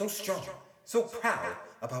something so strong, so proud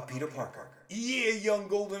about Peter Parker. yeah, young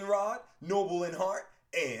goldenrod, noble in heart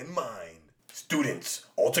and mind. Students,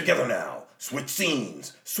 all together now. Switch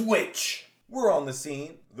scenes. Switch. We're on the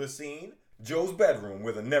scene, Joe's bedroom,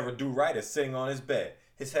 where the never-do-right is sitting on his bed,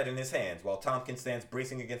 his head in his hands, while Tompkins stands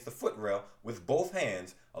bracing against the footrail with both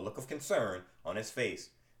hands, a look of concern on his face.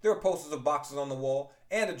 There are posters of boxes on the wall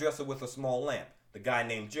and a dresser with a small lamp. The guy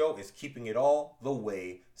named Joe is keeping it all the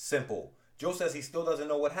way simple. Joe says he still doesn't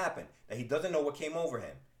know what happened, that he doesn't know what came over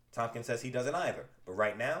him. Tompkins says he doesn't either, but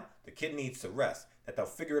right now, the kid needs to rest, that they'll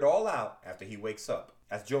figure it all out after he wakes up.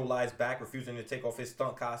 As Joe lies back, refusing to take off his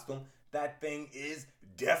stunt costume, that thing is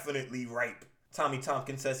definitely ripe. Tommy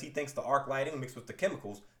Tompkins says he thinks the arc lighting mixed with the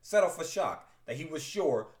chemicals set off a shock, that he was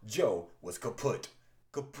sure Joe was kaput.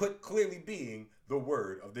 Kaput clearly being the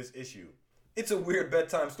word of this issue. It's a weird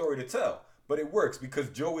bedtime story to tell, but it works because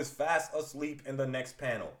Joe is fast asleep in the next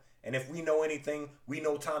panel. And if we know anything, we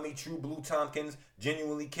know Tommy True Blue Tompkins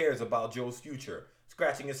genuinely cares about Joe's future.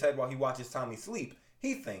 Scratching his head while he watches Tommy sleep,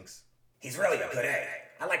 he thinks, He's really a good egg.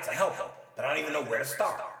 I like to help him, but I don't even know where to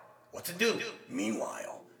start. What to do?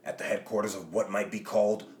 Meanwhile, at the headquarters of what might be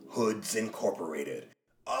called Hoods Incorporated.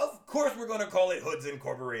 of course we're gonna call it Hoods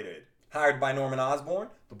Incorporated. Hired by Norman Osborn,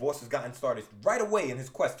 the boss has gotten started right away in his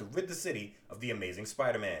quest to rid the city of the Amazing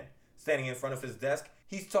Spider-Man. Standing in front of his desk,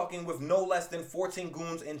 he's talking with no less than 14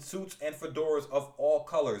 goons in suits and fedoras of all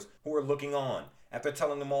colors who are looking on. After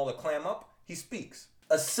telling them all to clam up, he speaks.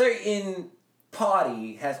 A certain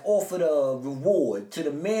party has offered a reward to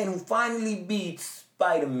the man who finally beats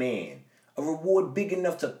Spider-Man. A reward big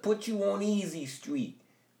enough to put you on Easy Street.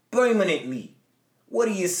 Permanently. What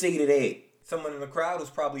do you say to that? Someone in the crowd who's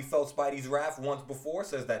probably felt Spidey's wrath once before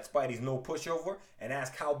says that Spidey's no pushover and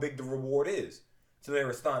asks how big the reward is. To their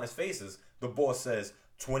astonished faces, the boss says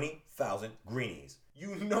 20,000 greenies.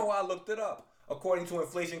 You know I looked it up. According to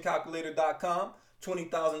inflationcalculator.com,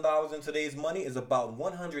 $20,000 in today's money is about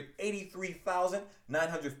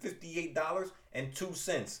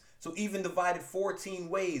 $183,958.02. So even divided 14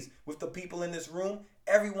 ways with the people in this room,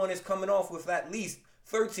 everyone is coming off with at least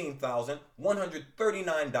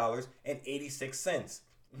 $13,139.86.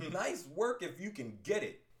 Nice work if you can get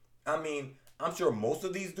it. I mean, I'm sure most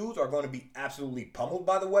of these dudes are going to be absolutely pummeled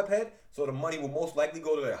by the webhead, so the money will most likely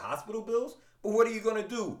go to their hospital bills. But what are you going to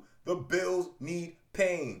do? The bills need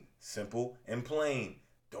paying. Simple and plain.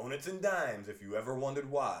 Donuts and dimes if you ever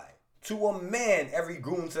wondered why. To a man, every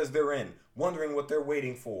goon says they're in, wondering what they're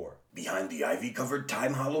waiting for. Behind the ivy-covered,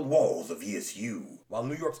 time-hollowed walls of ESU. While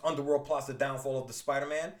New York's underworld plots the downfall of the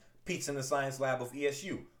Spider-Man, Pete's in the science lab of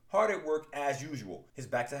ESU, hard at work as usual. His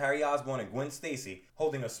back to Harry Osborn and Gwen Stacy,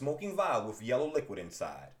 holding a smoking vial with yellow liquid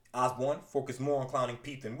inside. Osborn, focused more on clowning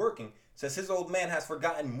Pete than working, says his old man has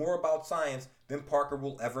forgotten more about science than Parker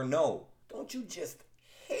will ever know. Don't you just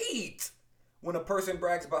hate when a person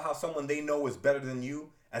brags about how someone they know is better than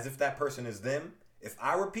you, as if that person is them? If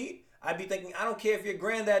I were Pete, I'd be thinking, I don't care if your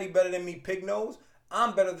granddaddy better than me, pig nose.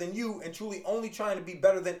 I'm better than you and truly only trying to be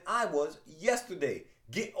better than I was yesterday.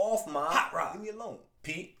 Get off my hot rod. Leave me alone.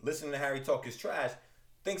 Pete, listening to Harry talk his trash,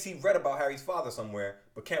 thinks he read about Harry's father somewhere,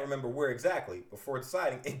 but can't remember where exactly, before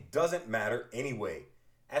deciding it doesn't matter anyway.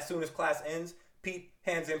 As soon as class ends, Pete,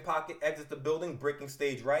 hands in pocket, exits the building, breaking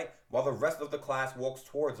stage right, while the rest of the class walks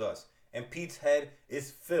towards us, and Pete's head is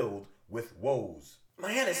filled with woes.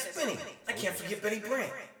 My head is spinning. I can't forget Betty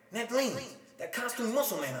Brant, Ned Laney, that costume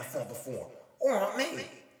muscle man I fought before, or Aunt May,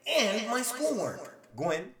 and my schoolwork.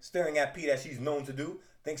 Gwen, staring at Pete as she's known to do,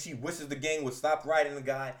 thinks she wishes the gang would stop riding the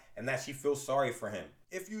guy and that she feels sorry for him.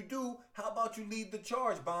 If you do, how about you lead the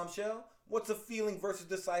charge, bombshell? What's a feeling versus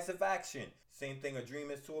decisive action? Same thing a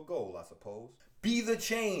dream is to a goal, I suppose. Be the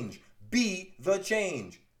change. Be the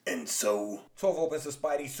change. And so, 12 opens to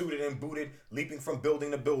Spidey, suited and booted, leaping from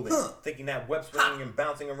building to building, thinking that web swinging and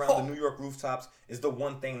bouncing around the New York rooftops is the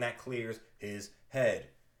one thing that clears his head.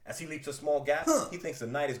 As he leaps a small gap, he thinks the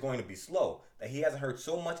night is going to be slow, that he hasn't heard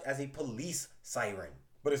so much as a police siren.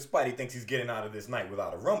 But if Spidey thinks he's getting out of this night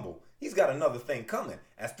without a rumble, he's got another thing coming,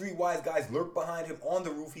 as three wise guys lurk behind him on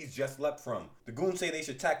the roof he's just leapt from. The goons say they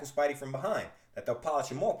should tackle Spidey from behind, that they'll polish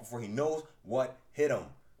him off before he knows what hit him.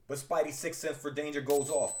 But Spidey's sixth sense for danger goes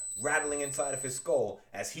off, rattling inside of his skull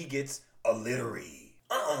as he gets a littery.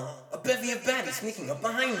 A bevy of baddies sneaking up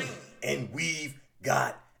behind me. And we've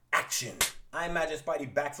got action. I imagine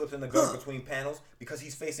Spidey backflips in the gutter between panels because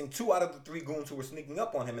he's facing two out of the three goons who were sneaking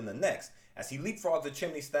up on him in the next, as he leapfrogs the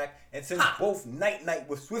chimney stack and sends both Night-Night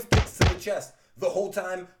with swift kicks to the chest, the whole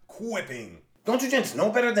time quipping. Don't you gents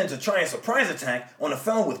know better than to try a surprise attack on a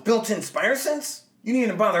fellow with built-in spire sense? You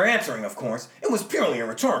needn't bother answering, of course. It was purely a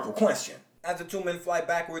rhetorical question. As the two men fly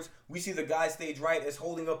backwards, we see the guy stage right is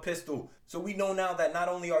holding a pistol. So we know now that not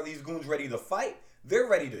only are these goons ready to fight, they're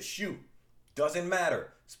ready to shoot. Doesn't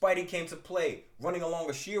matter. Spidey came to play, running along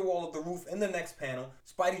a sheer wall of the roof in the next panel.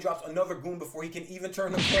 Spidey drops another goon before he can even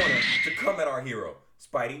turn the corner to come at our hero.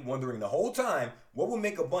 Spidey, wondering the whole time what will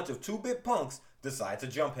make a bunch of 2-bit punks decide to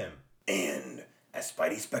jump him. and as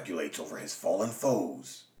Spidey speculates over his fallen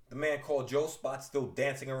foes, The man called Joe, Spot still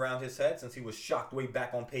dancing around his head since he was shocked way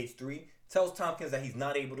back on page 3, tells Tompkins that he's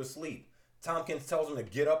not able to sleep. Tompkins tells him to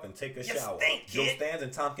get up and take a shower. Joe stands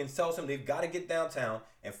and Tompkins tells him they've got to get downtown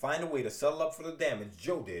and find a way to settle up for the damage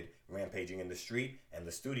Joe did, rampaging in the street and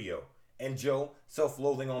the studio. And Joe,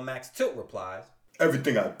 self-loathing on Max Tilt, replies,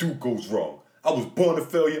 Everything I do goes wrong. I was born a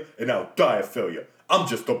failure and I'll die a failure. I'm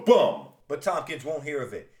just a bum. But Tompkins won't hear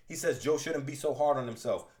of it. He says Joe shouldn't be so hard on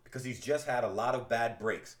himself because he's just had a lot of bad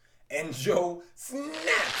breaks. And Joe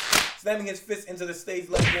snaps, slamming his fist into the stage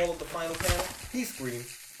left wall of the final panel. He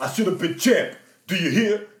screams, I should have been champ. Do you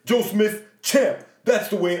hear? Joe Smith, champ. That's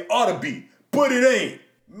the way it ought to be. But it ain't.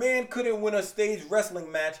 Man couldn't win a stage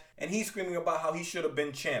wrestling match, and he's screaming about how he should have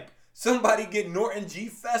been champ. Somebody get Norton G.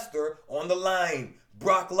 Fester on the line.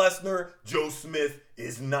 Brock Lesnar, Joe Smith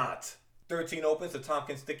is not. 13 opens to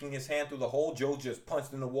Tompkins sticking his hand through the hole Joe just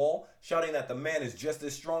punched in the wall, shouting that the man is just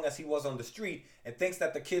as strong as he was on the street and thinks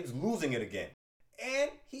that the kid's losing it again. And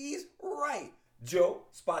he's right. Joe,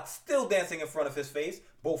 Spot still dancing in front of his face,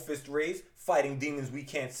 both fists raised, fighting demons we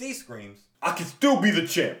can't see, screams, I can still be the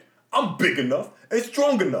champ. I'm big enough and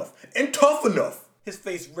strong enough and tough enough. His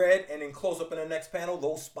face red, and in close-up in the next panel,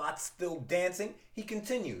 those Spots still dancing, he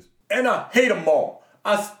continues, And I hate them all.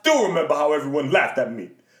 I still remember how everyone laughed at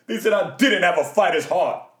me. They said I didn't have a fighter's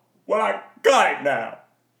heart. Well, I got it now.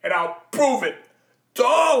 And I'll prove it to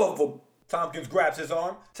all of them. Tompkins grabs his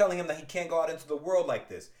arm, telling him that he can't go out into the world like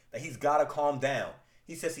this, that he's gotta calm down.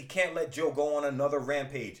 He says he can't let Joe go on another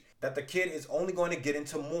rampage, that the kid is only going to get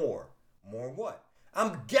into more. More what?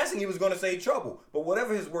 I'm guessing he was going to say trouble, but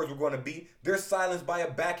whatever his words were going to be, they're silenced by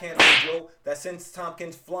a backhand from Joe that sends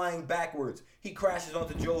Tompkins flying backwards. He crashes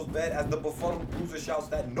onto Joe's bed as the befuddled bruiser shouts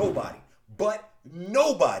that nobody, but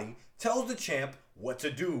nobody, tells the champ what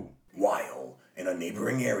to do. While in a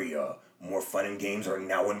neighboring area, more fun and games are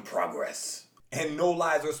now in progress. And no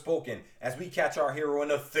lies are spoken as we catch our hero in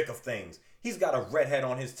the thick of things. He's got a red head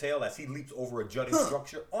on his tail as he leaps over a jutting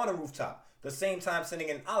structure on a rooftop, the same time sending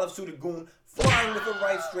an olive-suited goon flying with a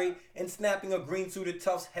right straight and snapping a green-suited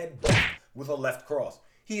tough's head back with a left cross.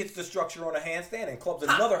 He hits the structure on a handstand and clubs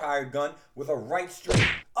another hired gun with a right straight,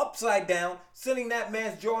 upside down, sending that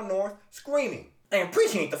man's jaw north, screaming. I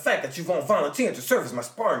appreciate the fact that you won't volunteer to serve as my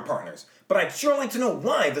sparring partners, but I'd sure like to know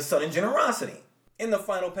why the sudden generosity. In the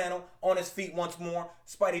final panel, on his feet once more,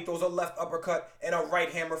 Spidey throws a left uppercut and a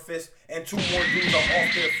right hammer fist, and two more dudes are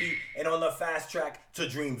off their feet and on the fast track to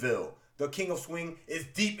Dreamville. The King of Swing is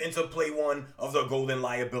deep into play one of the Golden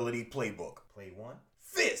Liability Playbook. Play one?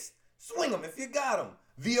 Fist! Swing him if you got him!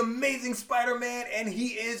 The Amazing Spider-Man, and he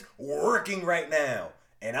is working right now.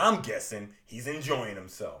 And I'm guessing he's enjoying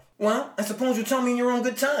himself. Well, I suppose you'll tell me in your own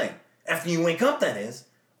good time. After you wake up, that is.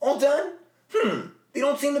 All done? They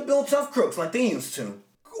don't seem to build tough crooks like they used to.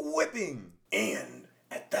 Whipping! And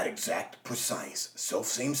at that exact, precise,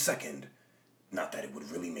 self-same second, not that it would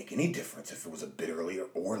really make any difference if it was a bit earlier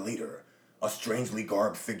or later, a strangely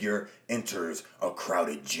garbed figure enters a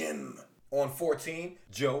crowded gym. On 14,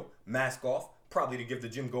 Joe, mask off, probably to give the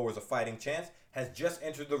gym goers a fighting chance, has just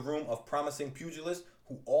entered the room of promising pugilists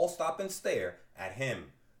who all stop and stare at him.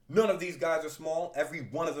 None of these guys are small. Every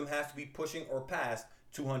one of them has to be pushing or past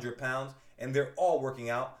 200 pounds, and they're all working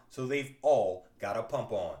out, so they've all got a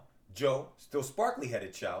pump on. Joe, still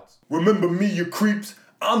sparkly-headed, shouts, Remember me, you creeps?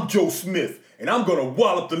 I'm Joe Smith, and I'm gonna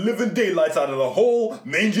wallop the living daylights out of the whole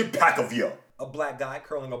mangy pack of you. A black guy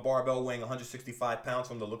curling a barbell weighing 165 pounds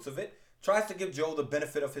from the looks of it tries to give Joe the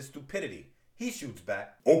benefit of his stupidity. He shoots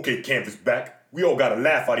back. Okay, Canvasback, we all got a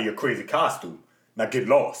laugh out of your crazy costume. Now get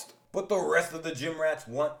lost. But the rest of the gym rats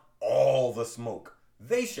want all the smoke.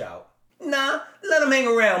 They shout, Nah, let him hang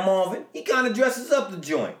around, Marvin. He kinda dresses up the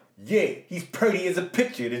joint. Yeah, he's pretty as a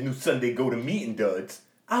picture, this new Sunday go-to-meeting duds.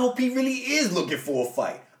 I hope he really is looking for a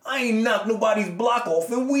fight. I ain't knocked nobody's block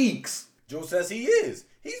off in weeks. Joe says he is.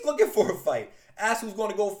 He's looking for a fight. Asks who's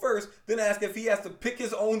going to go first, then asks if he has to pick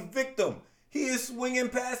his own victim. He is swinging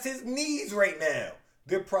past his knees right now.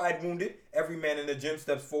 Their pride wounded, every man in the gym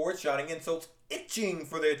steps forward, shouting insults, itching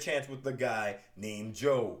for their chance with the guy named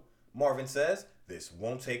Joe. Marvin says this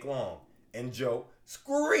won't take long. And Joe,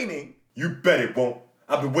 screaming, You bet it won't.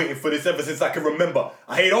 I've been waiting for this ever since I can remember.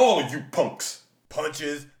 I hate all of you punks.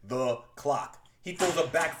 punches the clock. He throws a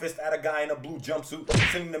back fist at a guy in a blue jumpsuit,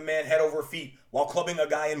 sending the man head over feet, while clubbing a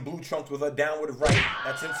guy in blue trunks with a downward right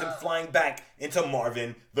that sends him flying back into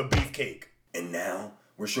Marvin the Beefcake. And now,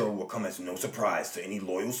 we're sure it will come as no surprise to any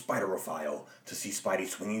loyal Spiderophile to see Spidey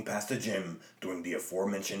swinging past the gym during the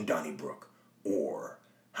aforementioned Donnybrook. Or,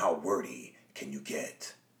 how wordy can you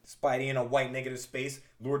get? Spidey in a white negative space,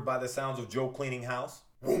 lured by the sounds of Joe cleaning house.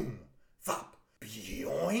 Boom, thop,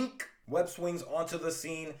 yoink. Webb swings onto the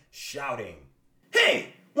scene, shouting.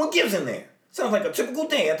 Hey, what gives in there? Sounds like a typical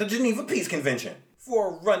day at the Geneva Peace Convention. For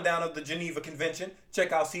a rundown of the Geneva Convention,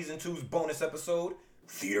 check out Season 2's bonus episode,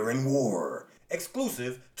 Theater and War.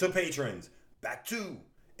 exclusive to patrons. Back to.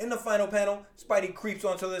 In the final panel, Spidey creeps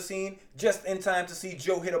onto the scene just in time to see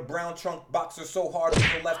Joe hit a brown trunk boxer so hard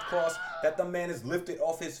with the left cross that the man is lifted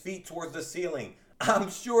off his feet towards the ceiling. I'm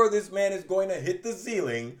sure this man is going to hit the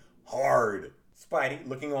ceiling hard. Spidey,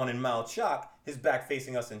 looking on in mild shock, his back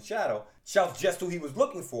facing us in shadow, shouts just who he was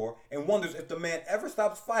looking for and wonders if the man ever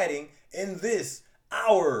stops fighting in this,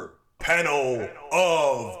 our Panel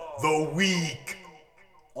of the week.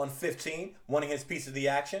 On 15, wanting his piece of the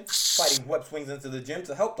action, Spidey web swings into the gym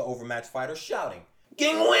to help the overmatched fighter, shouting.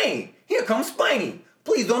 Getting away! Here comes Spidey!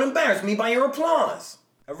 Please don't embarrass me by your applause!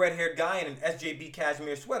 A red-haired guy in an SJB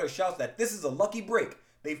cashmere sweater shouts that this is a lucky break.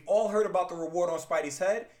 They've all heard about the reward on Spidey's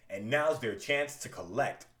head, and now's their chance to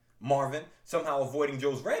collect. Marvin, somehow avoiding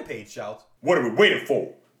Joe's rampage, shouts. What are we waiting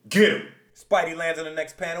for? Get him. Spidey lands in the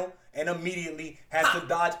next panel and immediately has to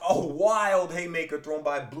dodge a wild haymaker thrown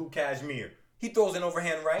by Blue Cashmere. He throws an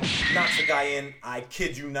overhand right, knocks a guy in, I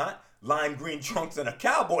kid you not, lime green trunks and a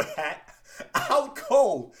cowboy hat, out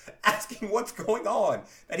cold, asking what's going on,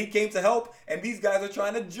 that he came to help and these guys are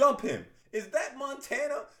trying to jump him. Is that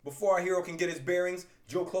Montana? Before our hero can get his bearings,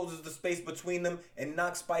 Joe closes the space between them and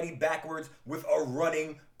knocks Spidey backwards with a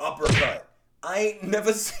running uppercut. I ain't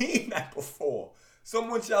never seen that before.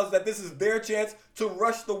 Someone shouts that this is their chance to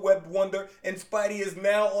rush the webbed wonder, and Spidey is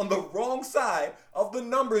now on the wrong side of the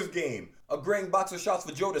numbers game. A graying boxer shouts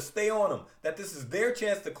for Joe to stay on him, that this is their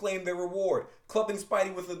chance to claim their reward, clubbing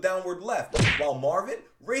Spidey with a downward left, while Marvin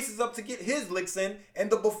races up to get his licks in, and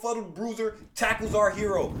the befuddled bruiser tackles our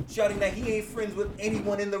hero, shouting that he ain't friends with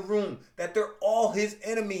anyone in the room, that they're all his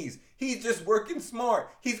enemies. He's just working smart.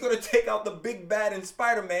 He's gonna take out the big bad in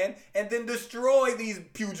Spider-Man and then destroy these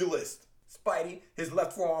pugilists. Spidey, his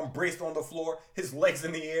left forearm braced on the floor, his legs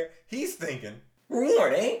in the air, he's thinking,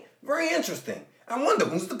 Reward, eh? Very interesting. I wonder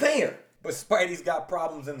who's the payer. but Spidey's got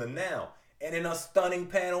problems in the now. And in a stunning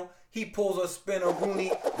panel, he pulls a spinner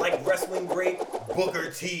Rooney like wrestling great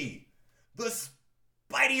Booker T. The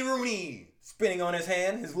Spidey Rooney! Spinning on his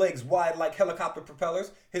hand, his legs wide like helicopter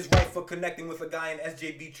propellers, his right foot connecting with a guy in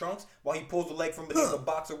SJB trunks while he pulls the leg from beneath a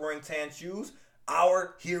boxer wearing tan shoes.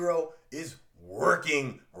 Our hero is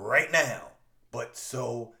working right now. But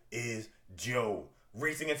so is Joe.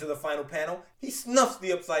 Racing into the final panel, he snuffs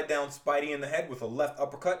the upside down Spidey in the head with a left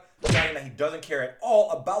uppercut, shouting that he doesn't care at all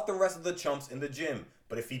about the rest of the chumps in the gym.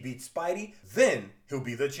 But if he beats Spidey, then he'll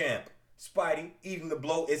be the champ. Spidey, eating the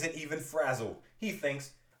blow, isn't even frazzled. He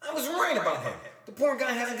thinks, I was right about him. The poor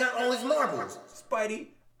guy hasn't got all his marbles. Spidey,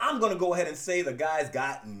 I'm gonna go ahead and say the guy's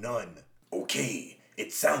got none. Okay,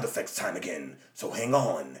 it's sound effects time again, so hang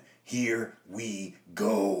on. Here we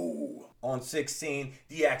go. On 16,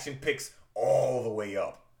 the action picks all the way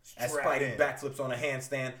up. As Spidey backflips on a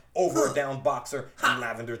handstand over a down boxer in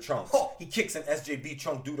lavender trunks. He kicks an SJB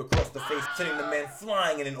trunk dude across the face, sending the man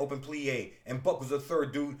flying in an open plie, and buckles a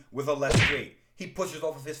third dude with a left straight. He pushes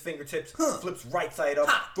off of his fingertips, flips right side up,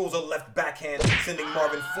 throws a left backhand, sending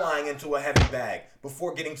Marvin flying into a heavy bag,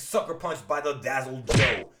 before getting sucker punched by the dazzled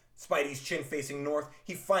Joe. Spidey's chin facing north,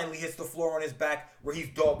 he finally hits the floor on his back, where he's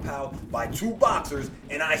dog-piled by two boxers,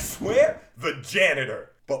 and I swear, the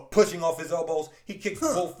janitor. But pushing off his elbows, he kicks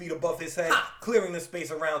both feet above his head, clearing the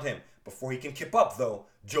space around him. Before he can kip up, though,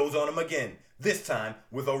 Joe's on him again, this time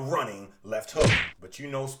with a running left hook. But you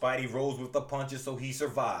know Spidey rolls with the punches, so he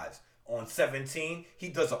survives. On 17, he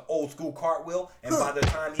does an old school cartwheel, and by the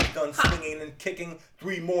time he's done swinging and kicking,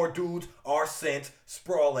 three more dudes are sent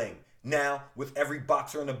sprawling. Now, with every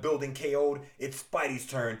boxer in the building KO'd, it's Spidey's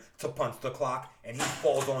turn to punch the clock, and he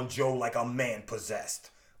falls on Joe like a man possessed.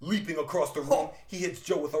 Leaping across the room, he hits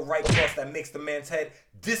Joe with a right cross that makes the man's head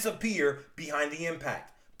disappear behind the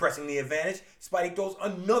impact. Pressing the advantage, Spidey throws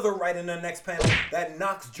another right in the next panel that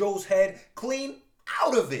knocks Joe's head clean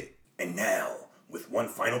out of it. And now, with one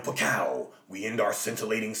final pacow, we end our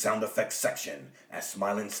scintillating sound effects section as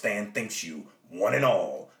Smiling Stan thanks you, one and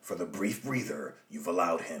all, for the brief breather you've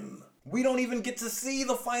allowed him. We don't even get to see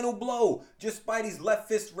the final blow. Just Spidey's left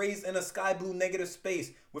fist raised in a sky blue negative space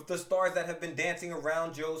with the stars that have been dancing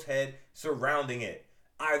around Joe's head surrounding it.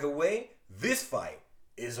 Either way, this fight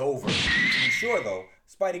is over. To be sure though,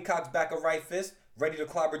 Spidey cocks back a right fist, ready to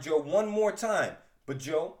clobber Joe one more time. But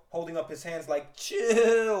Joe, holding up his hands like,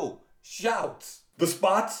 chill, shouts. The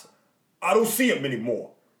spots, I don't see them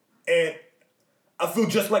anymore. And I feel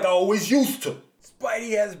just like I always used to.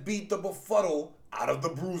 Spidey has beat the befuddle out of the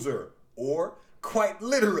bruiser, or quite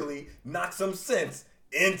literally knocked some sense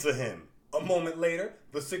into him. A moment later,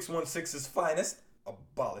 the 616's finest,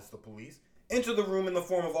 abolish the police, enter the room in the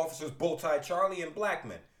form of officers Bowtie Charlie and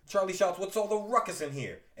Blackman. Charlie shouts, what's all the ruckus in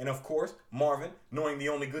here? And of course, Marvin, knowing the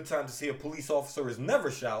only good time to see a police officer is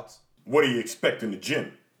never, shouts, What do you expect in the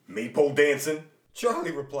gym? Maypole dancing?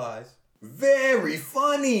 Charlie replies, Very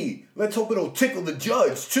funny. Let's hope it'll tickle the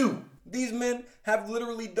judge, too. these men have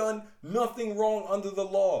literally done nothing wrong under the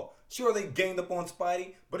law. Sure, they ganged up on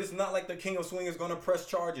Spidey, but it's not like the King of Swing is gonna press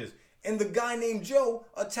charges. And the guy named Joe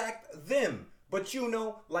attacked them. But you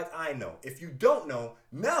know, like I know, if you don't know,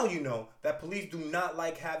 now you know that police do not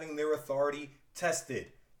like having their authority tested.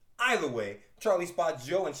 Either way, Charlie spots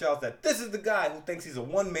Joe and shouts that this is the guy who thinks he's a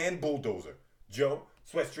one-man bulldozer. Joe,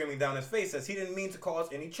 sweat streaming down his face, says he didn't mean to cause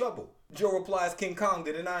any trouble. Joe replies King Kong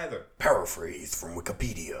didn't either. Paraphrase from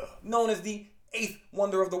Wikipedia. Known as the 8th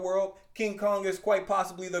wonder of the world, King Kong is quite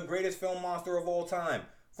possibly the greatest film monster of all time.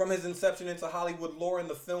 From his inception into Hollywood lore in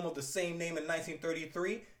the film of the same name in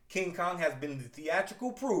 1933, King Kong has been the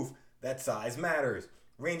theatrical proof that size matters.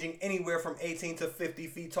 Ranging anywhere from 18 to 50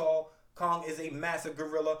 feet tall, Kong is a massive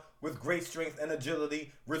gorilla with great strength and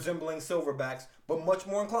agility, resembling silverbacks, but much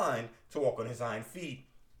more inclined to walk on his hind feet.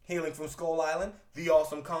 Hailing from Skull Island, the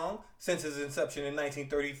awesome Kong, since his inception in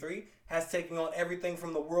 1933, has taken on everything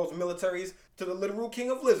from the world's militaries to the literal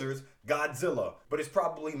king of lizards, Godzilla, but is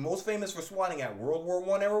probably most famous for swatting at World War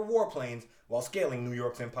I era warplanes while scaling New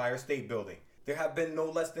York's Empire State Building. There have been no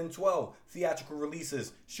less than 12 theatrical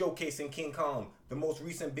releases showcasing King Kong, the most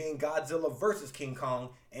recent being Godzilla vs. King Kong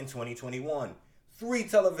in 2021. 3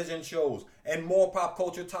 television shows, and more pop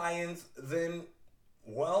culture tie-ins than,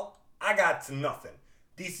 well, I got to nothing.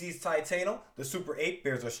 DC's Titano, the Super Ape,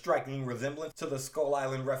 bears a striking resemblance to the Skull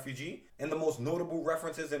Island refugee, and the most notable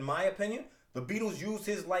references, in my opinion, the Beatles used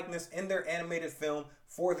his likeness in their animated film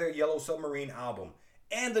for their Yellow Submarine album.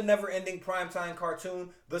 And the never-ending primetime cartoon,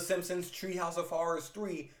 The Simpsons Treehouse of Horrors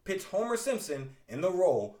 3, pits Homer Simpson in the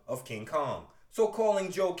role of King Kong. So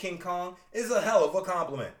calling Joe King Kong is a hell of a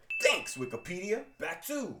compliment. Thanks, Wikipedia. Back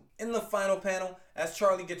to. In the final panel, as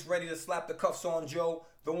Charlie gets ready to slap the cuffs on Joe,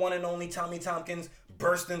 the one and only Tommy Tompkins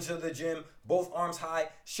bursts into the gym, both arms high,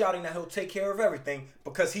 shouting that he'll take care of everything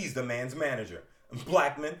because he's the man's manager.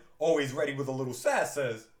 Blackman, always ready with a little sass,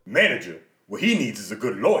 says, Manager? What he needs is a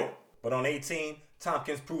good lawyer. But on 18,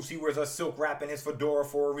 Tompkins proves he wears a silk wrap in his fedora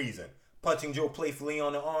for a reason. Punching Joe playfully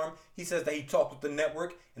on the arm, he says that he talked with the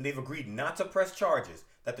network and they've agreed not to press charges,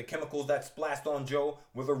 that the chemicals that splashed on Joe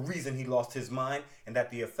were the reason he lost his mind, and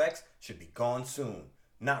that the effects should be gone soon.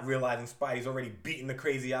 Not realizing Spidey's already beaten the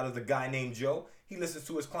crazy out of the guy named Joe, he listens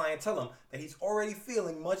to his client tell him that he's already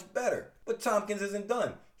feeling much better. But Tompkins isn't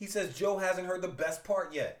done. He says Joe hasn't heard the best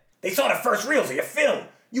part yet. They saw the first reels of your film.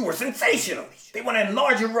 You were sensational. They want to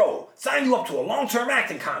enlarge your role, sign you up to a long-term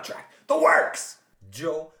acting contract. The works.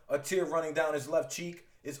 Joe, a tear running down his left cheek,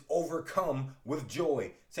 is overcome with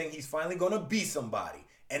joy, saying he's finally gonna be somebody,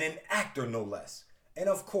 and an actor no less. And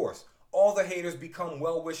of course, all the haters become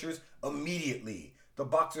well-wishers immediately. The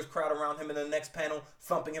boxers crowd around him in the next panel,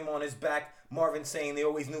 thumping him on his back, Marvin saying they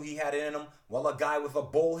always knew he had it in him, while a guy with a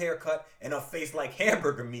bowl haircut and a face like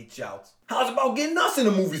hamburger meat shouts, How's about getting us in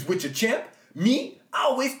the movies with you, champ? Me? I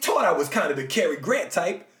always thought I was kind of the Cary Grant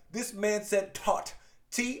type. This man said taught.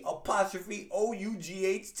 T''OUGHT.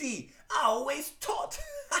 I always taught.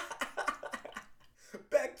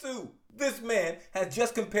 Back to. This man has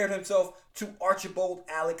just compared himself to Archibald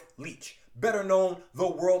Alec Leach, better known the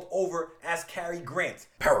world over as Cary Grant.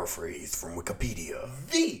 Paraphrase from Wikipedia.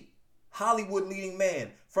 The Hollywood leading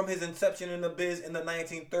man from his inception in the biz in the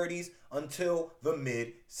 1930s until the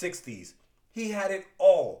mid-60s. He had it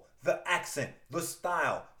all. The accent, the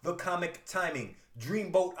style, the comic timing,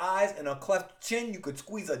 dreamboat eyes, and a cleft chin you could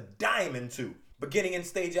squeeze a dime into. Beginning in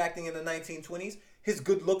stage acting in the 1920s, his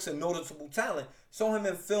good looks and noticeable talent saw him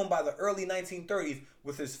in film by the early 1930s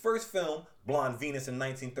with his first film, Blonde Venus, in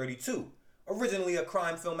 1932. Originally a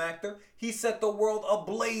crime film actor, he set the world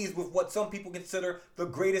ablaze with what some people consider the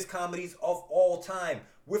greatest comedies of all time,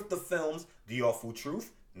 with the films The Awful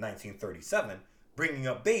Truth, 1937, Bringing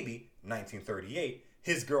Up Baby, 1938,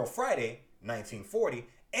 His Girl Friday, 1940,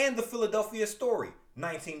 and The Philadelphia Story,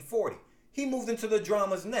 1940. He moved into the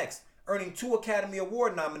dramas next, earning 2 Academy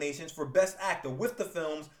Award nominations for Best Actor with the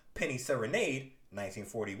films Penny Serenade,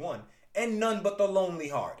 1941, and None But the Lonely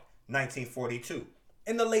Heart, 1942.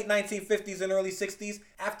 In the late 1950s and early 60s,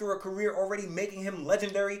 after a career already making him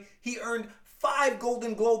legendary, he earned 5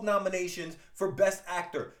 Golden Globe nominations for Best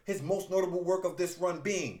Actor, his most notable work of this run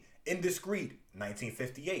being Indiscreet,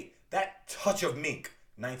 1958, That Touch of Mink,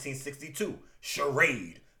 1962,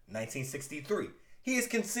 Charade, 1963. He is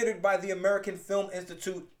considered by the American Film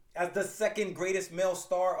Institute as the second greatest male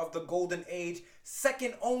star of the Golden Age,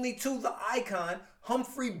 second only to the icon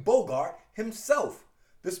Humphrey Bogart himself.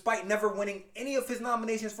 Despite never winning any of his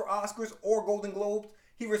nominations for Oscars or Golden Globes,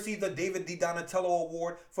 he received the David D. Donatello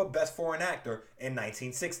Award for Best Foreign Actor in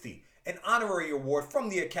 1960, an honorary award from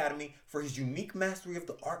the Academy for his unique mastery of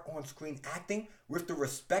the art on screen acting with the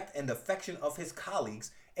respect and affection of his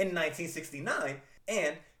colleagues in 1969,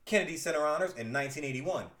 and Kennedy Center Honors in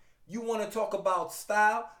 1981. You want to talk about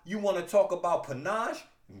style? You want to talk about panache?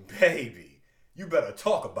 Baby, you better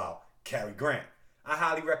talk about Cary Grant. I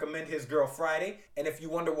highly recommend His Girl Friday, and if you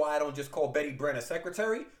wonder why I don't just call Betty Brant a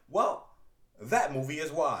secretary, well, that movie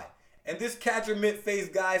is why. And this catcher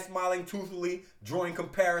mitt-faced guy smiling toothfully, drawing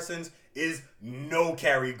comparisons, is no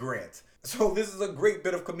Cary Grant. So this is a great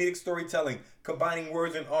bit of comedic storytelling, combining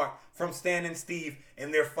words and art from Stan and Steve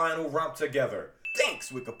in their final romp together.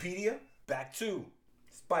 Thanks, Wikipedia. Back to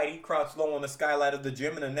Spidey, crouched low on the skylight of the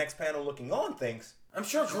gym in the next panel looking on, thinks, I'm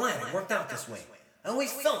sure glad it worked out this way. I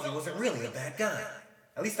always felt he wasn't really a bad guy.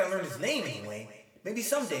 At least I learned his name anyway. Maybe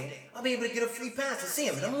someday I'll be able to get a free pass to see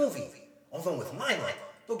him in a movie. Although with my luck,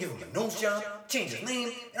 they'll give him a nose job, change his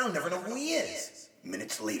name, and I'll never know who he is.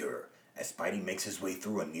 Minutes later, as Spidey makes his way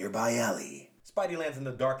through a nearby alley. Spidey lands in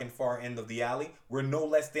the dark and far end of the alley, where no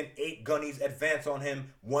less than 8 gunnies advance on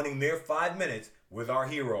him, wanting their 5 minutes with our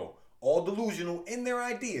hero, all delusional in their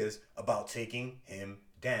ideas about taking him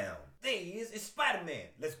down. There he is. It's Spider-Man.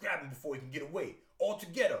 Let's grab him before he can get away. All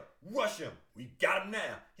together. Rush him. We got him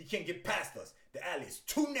now. He can't get past us. The alley is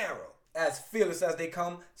too narrow. As fearless as they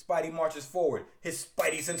come, Spidey marches forward, his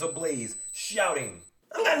Spidey sense ablaze, shouting,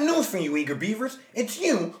 I got news for you, eager beavers. It's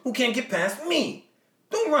you who can't get past me.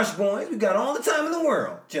 Don't rush, boys. We got all the time in the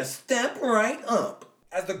world. Just step right up.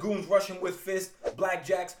 As the goons rush him with fists,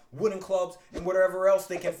 blackjacks, wooden clubs, and whatever else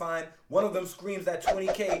they can find, one of them screams that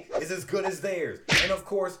 20K is as good as theirs. And of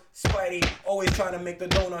course, Spidey, always trying to make the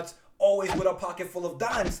donuts, always with a pocket full of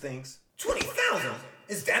dimes, thinks, 20,000?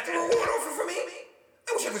 Is that the reward offer for me?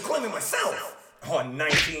 I wish I could claim it myself. On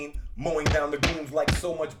 19, mowing down the goons like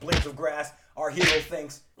so much blades of grass, our hero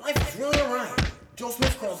thinks, Life is really alright. Joe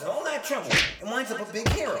Smith calls it all that trouble and winds up a big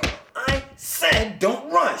hero. I said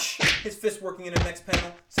don't rush. his fist working in the next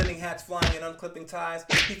panel, sending hats flying and unclipping ties.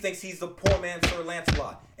 He thinks he's the poor man Sir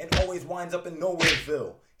Lancelot and always winds up in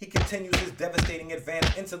Nowhereville. He continues his devastating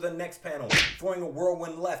advance into the next panel, throwing a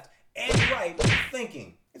whirlwind left and right,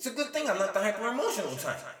 thinking, It's a good thing I'm not the hyper-emotional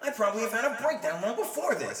type. I probably have had a breakdown long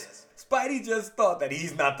before this. Spidey just thought that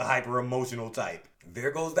he's not the hyper-emotional type.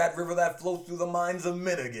 There goes that river that flows through the minds of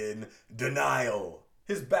men again. Denial.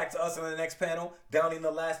 His back to us in the next panel, downing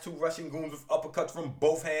the last two rushing goons with uppercuts from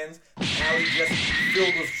both hands. Alley just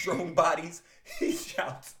filled with strong bodies. He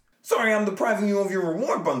shouts, Sorry I'm depriving you of your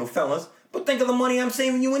reward bundle, fellas, but think of the money I'm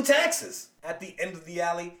saving you in taxes. At the end of the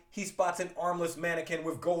alley, he spots an armless mannequin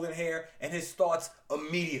with golden hair, and his thoughts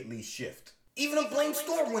immediately shift. Even a blamed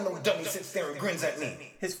store window dummy sits there and grins at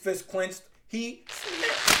me. His fist clenched, he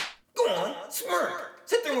Go on, smirk.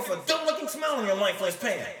 Sit there with a dumb-looking smile on your lifeless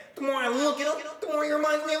pan. The more I look it up, the more you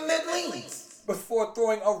remind me of Ned Leeds. before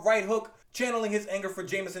throwing a right hook, channeling his anger for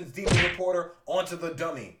Jameson's demon reporter onto the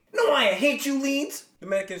dummy. Know why I hate you, Leeds? The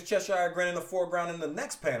mannequin's Cheshire grin in the foreground. In the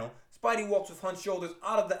next panel, Spidey walks with hunched shoulders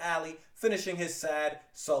out of the alley, finishing his sad,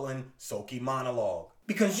 sullen, sulky monologue.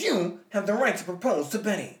 Because you have the right to propose to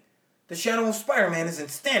Betty. The shadow of Spider-Man isn't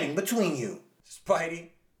standing between you. Spidey,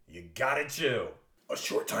 you gotta chill. A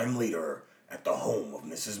short time later, at the home of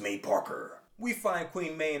Mrs. May Parker. We find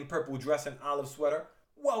Queen May in purple dress and olive sweater.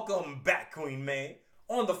 Welcome back, Queen May.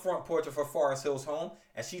 On the front porch of her Forest Hills home,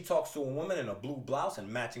 as she talks to a woman in a blue blouse and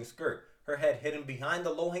matching skirt, her head hidden behind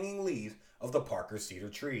the low-hanging leaves of the Parker cedar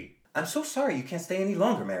tree. I'm so sorry you can't stay any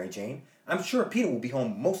longer, Mary Jane. I'm sure Peter will be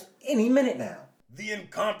home most any minute now. The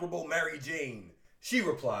incomparable Mary Jane. She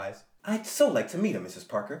replies, I'd so like to meet him, Mrs.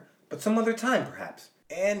 Parker, but some other time, perhaps.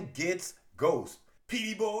 and gets ghost.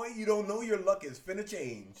 Petey boy, you don't know your luck is finna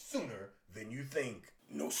change sooner than you think.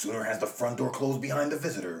 No sooner has the front door closed behind the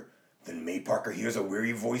visitor than May Parker hears a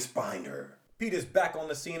weary voice behind her. Pete is back on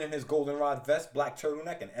the scene in his goldenrod vest, black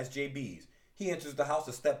turtleneck, and SJBs. He enters the house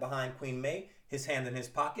a step behind Queen May, his hand in his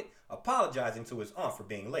pocket, apologizing to his aunt for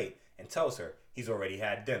being late, and tells her he's already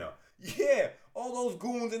had dinner. Yeah, all those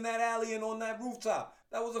goons in that alley and on that rooftop.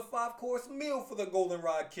 That was a 5-course meal for the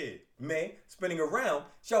goldenrod kid. May, spinning around,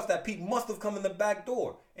 shouts that Pete must have come in the back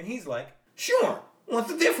door, and he's like, Sure,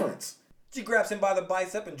 what's the difference? She grabs him by the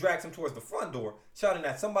bicep and drags him towards the front door, shouting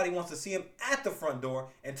that somebody wants to see him at the front door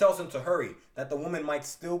and tells him to hurry, that the woman might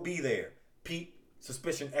still be there. Pete,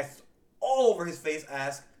 suspicion etched all over his face,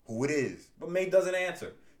 asks who it is, but May doesn't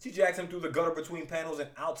answer. She drags him through the gutter between panels and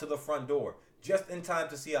out to the front door, just in time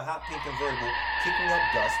to see a hot pink convertible kicking up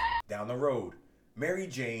dust down the road. Mary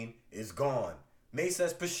Jane is gone. May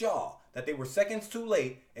says pshaw, that they were seconds too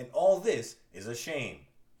late, and all this is a shame.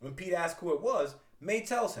 When Pete asks who it was, May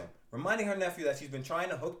tells him, reminding her nephew that she's been trying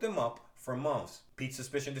to hook them up for months. Pete's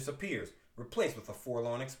suspicion disappears, replaced with a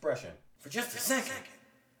forlorn expression. For just a second,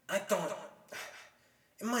 I thought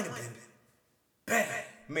it might have been bad.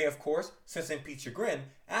 May, of course, sensing Pete's chagrin,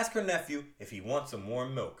 asks her nephew if he wants some more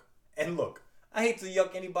milk. And look, I hate to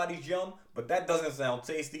yuck anybody's yum, but that doesn't sound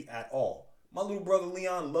tasty at all. My little brother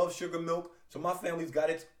Leon loves sugar milk, so my family's got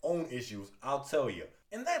its own issues, I'll tell you.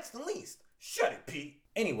 And that's the least. Shut it, Pete.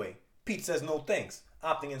 Anyway, Pete says no thanks,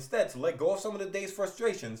 opting instead to let go of some of the day's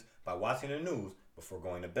frustrations by watching the news before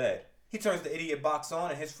going to bed. He turns the idiot box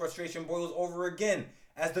on and his frustration boils over again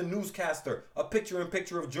as the newscaster, a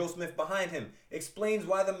picture-in-picture of Joe Smith behind him, explains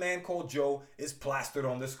why the man called Joe is plastered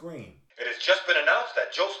on the screen. It has just been announced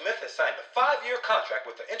that Joe Smith has signed a 5-year contract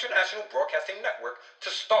with the International Broadcasting Network to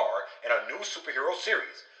star in a new superhero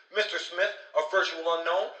series. Mr. Smith, a virtual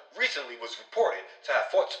unknown, recently was reported to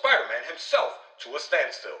have fought Spider-Man himself to a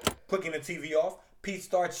standstill. Clicking the TV off, Pete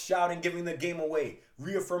starts shouting, giving the game away,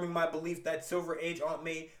 reaffirming my belief that Silver Age Aunt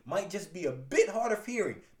May might just be a bit hard of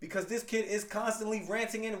hearing because this kid is constantly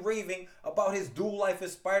ranting and raving about his dual life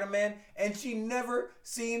as Spider-Man and she never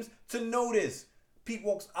seems to notice. Pete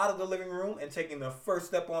walks out of the living room and taking the first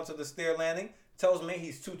step onto the stair landing, tells May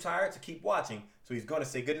he's too tired to keep watching, so he's gonna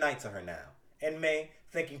say goodnight to her now. And May,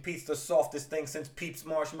 thinking Pete's the softest thing since Peeps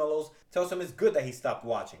Marshmallows, tells him it's good that he stopped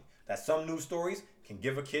watching, that some news stories can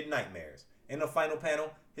give a kid nightmares. In the final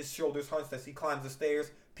panel, his shoulders hunched as he climbs the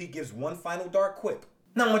stairs, Pete gives one final dark quip.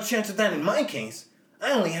 Not much chance of that in my case.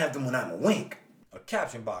 I only have them when I'm awake. A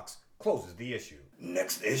caption box closes the issue.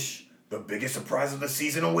 Next ish, the biggest surprise of the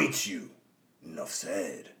season awaits you. Enough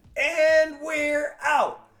said. And we're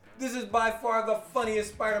out! This is by far the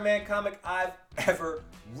funniest Spider-Man comic I've ever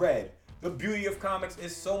read. The beauty of comics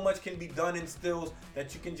is so much can be done in stills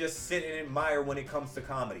that you can just sit and admire when it comes to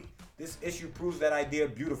comedy. This issue proves that idea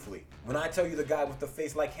beautifully. When I tell you the guy with the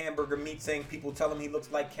face like hamburger meat saying people tell him he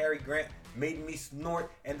looks like Cary Grant made me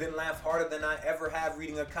snort and then laugh harder than I ever have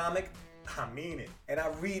reading a comic, I mean it. And I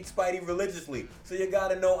read Spidey religiously, so you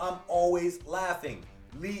gotta know I'm always laughing.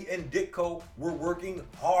 Lee and Ditko were working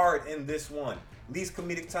hard in this one. Lee's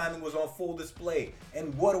comedic timing was on full display,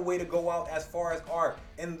 and what a way to go out as far as art.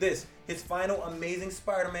 And this, his final Amazing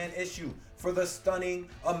Spider-Man issue for the stunning,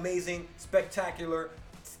 amazing, spectacular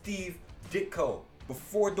Steve Ditko.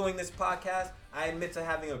 Before doing this podcast, I admit to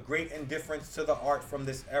having a great indifference to the art from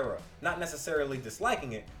this era. Not necessarily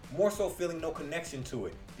disliking it, more so feeling no connection to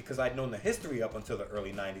it, because I'd known the history up until the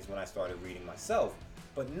early 90s when I started reading myself,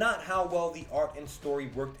 but not how well the art and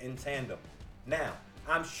story worked in tandem. Now,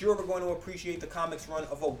 I'm sure we're going to appreciate the comics run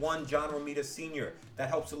of a one John Romita Sr. that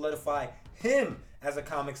helped solidify him as a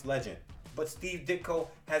comics legend. But Steve Ditko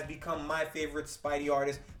has become my favorite Spidey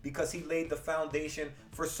artist because he laid the foundation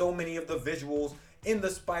for so many of the visuals in the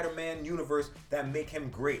Spider-Man universe that make him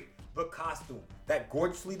great. The costume, that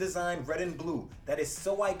gorgeously designed red and blue that is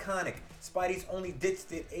so iconic. Spidey's only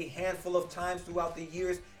ditched it a handful of times throughout the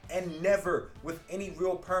years and never with any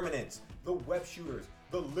real permanence. The web shooters,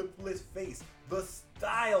 the lipless face, the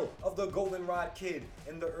style of the Goldenrod Kid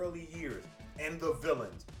in the early years, and the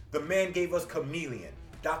villains. The man gave us Chameleon,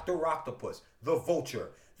 Dr. Octopus, the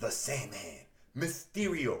Vulture, the Sandman,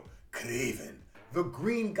 Mysterio, Kraven, the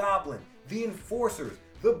Green Goblin, the Enforcers,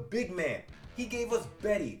 the Big Man. He gave us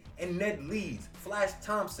Betty and Ned Leeds, Flash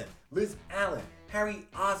Thompson, Liz Allen, Harry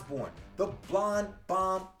Osborn, the blonde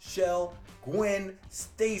bombshell Gwen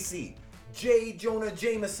Stacy, J. Jonah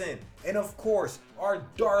Jameson, and of course, our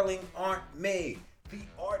darling Aunt May. The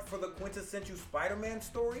art for the quintessential Spider-Man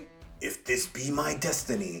story? If this be my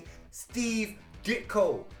destiny, Steve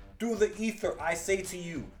Ditko. Through the ether, I say to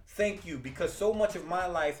you, thank you, because so much of my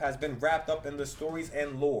life has been wrapped up in the stories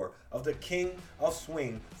and lore of the King of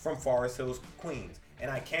Swing from Forest Hills, Queens. And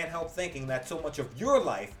I can't help thinking that so much of your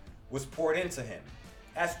life was poured into him.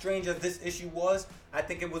 As strange as this issue was, I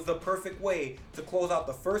think it was the perfect way to close out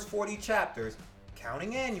the first 40 chapters,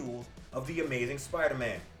 counting annuals, of The Amazing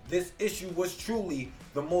Spider-Man. This issue was truly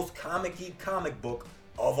the most comic-y comic book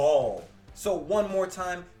of all. So one more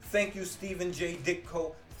time, thank you Stephen J.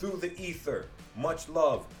 Ditko through the ether. Much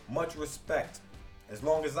love, much respect. As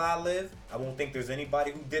long as I live, I won't think there's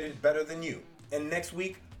anybody who did it better than you. And next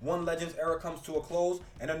week, one Legends era comes to a close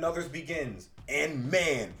and another's begins. And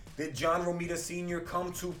man, did John Romita Sr.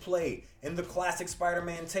 come to play in the classic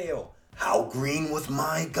Spider-Man tale. how green was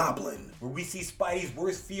my goblin? Where we see Spidey's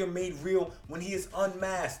worst fear made real when he is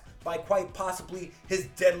unmasked by quite possibly his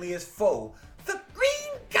deadliest foe, the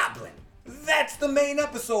Green Goblin. That's the main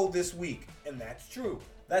episode this week, and that's true.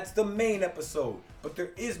 That's the main episode, but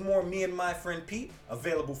there is more Me and My Friend Pete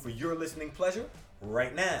available for your listening pleasure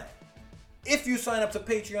right now. If you sign up to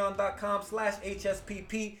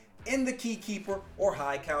patreon.com/HSPP in the Keykeeper or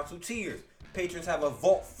High Council tiers, patrons have a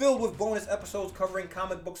vault filled with bonus episodes covering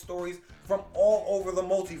comic book stories from all over the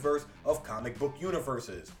multiverse of comic book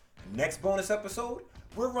universes. Next bonus episode,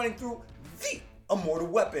 we're running through The Immortal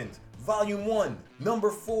Weapons, Volume 1, Number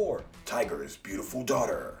 4. Tiger's beautiful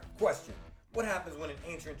daughter. Question: what happens when an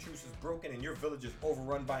ancient truce is broken and your village is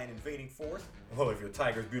overrun by an invading force? Well, if you're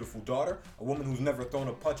Tiger's beautiful daughter, a woman who's never thrown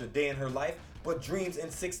a punch a day in her life, but dreams in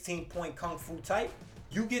 16-point kung fu type,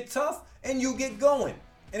 you get tough and you get going.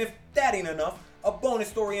 And if that ain't enough, a bonus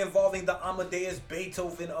story involving the Amadeus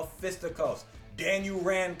Beethoven of fisticuffs, Daniel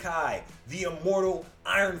Rankai, the immortal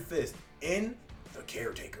Iron Fist, in The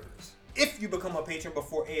Caretakers. If you become a patron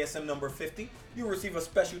before ASM number 50, you'll receive a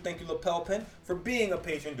special thank you lapel pin for being a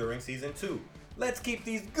patron during season 2. Let's keep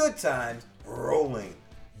these good times rolling.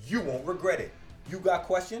 You won't regret it. You got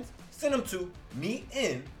questions? Send them to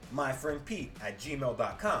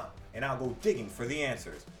meandmyfriendpete@gmail.com and I'll go digging for the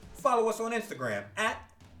answers. Follow us on Instagram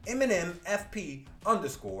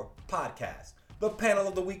 @MNMFP_podcast. The panel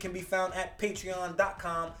of the week can be found at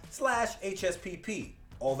patreon.com/HSPP.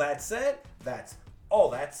 All that said, that's all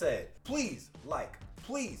that said. Please like,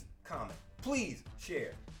 please comment, please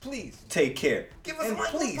share. please take care. Give us and a mic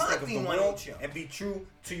please with think of the Podbean, why world don't you? and be true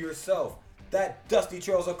to yourself. That dusty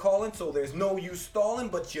trails are calling, so there's no use stalling.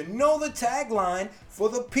 But you know the tagline for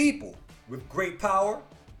the people with great power,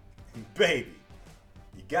 baby.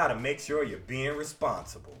 You gotta make sure you're being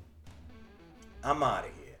responsible. I'm out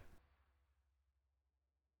of here.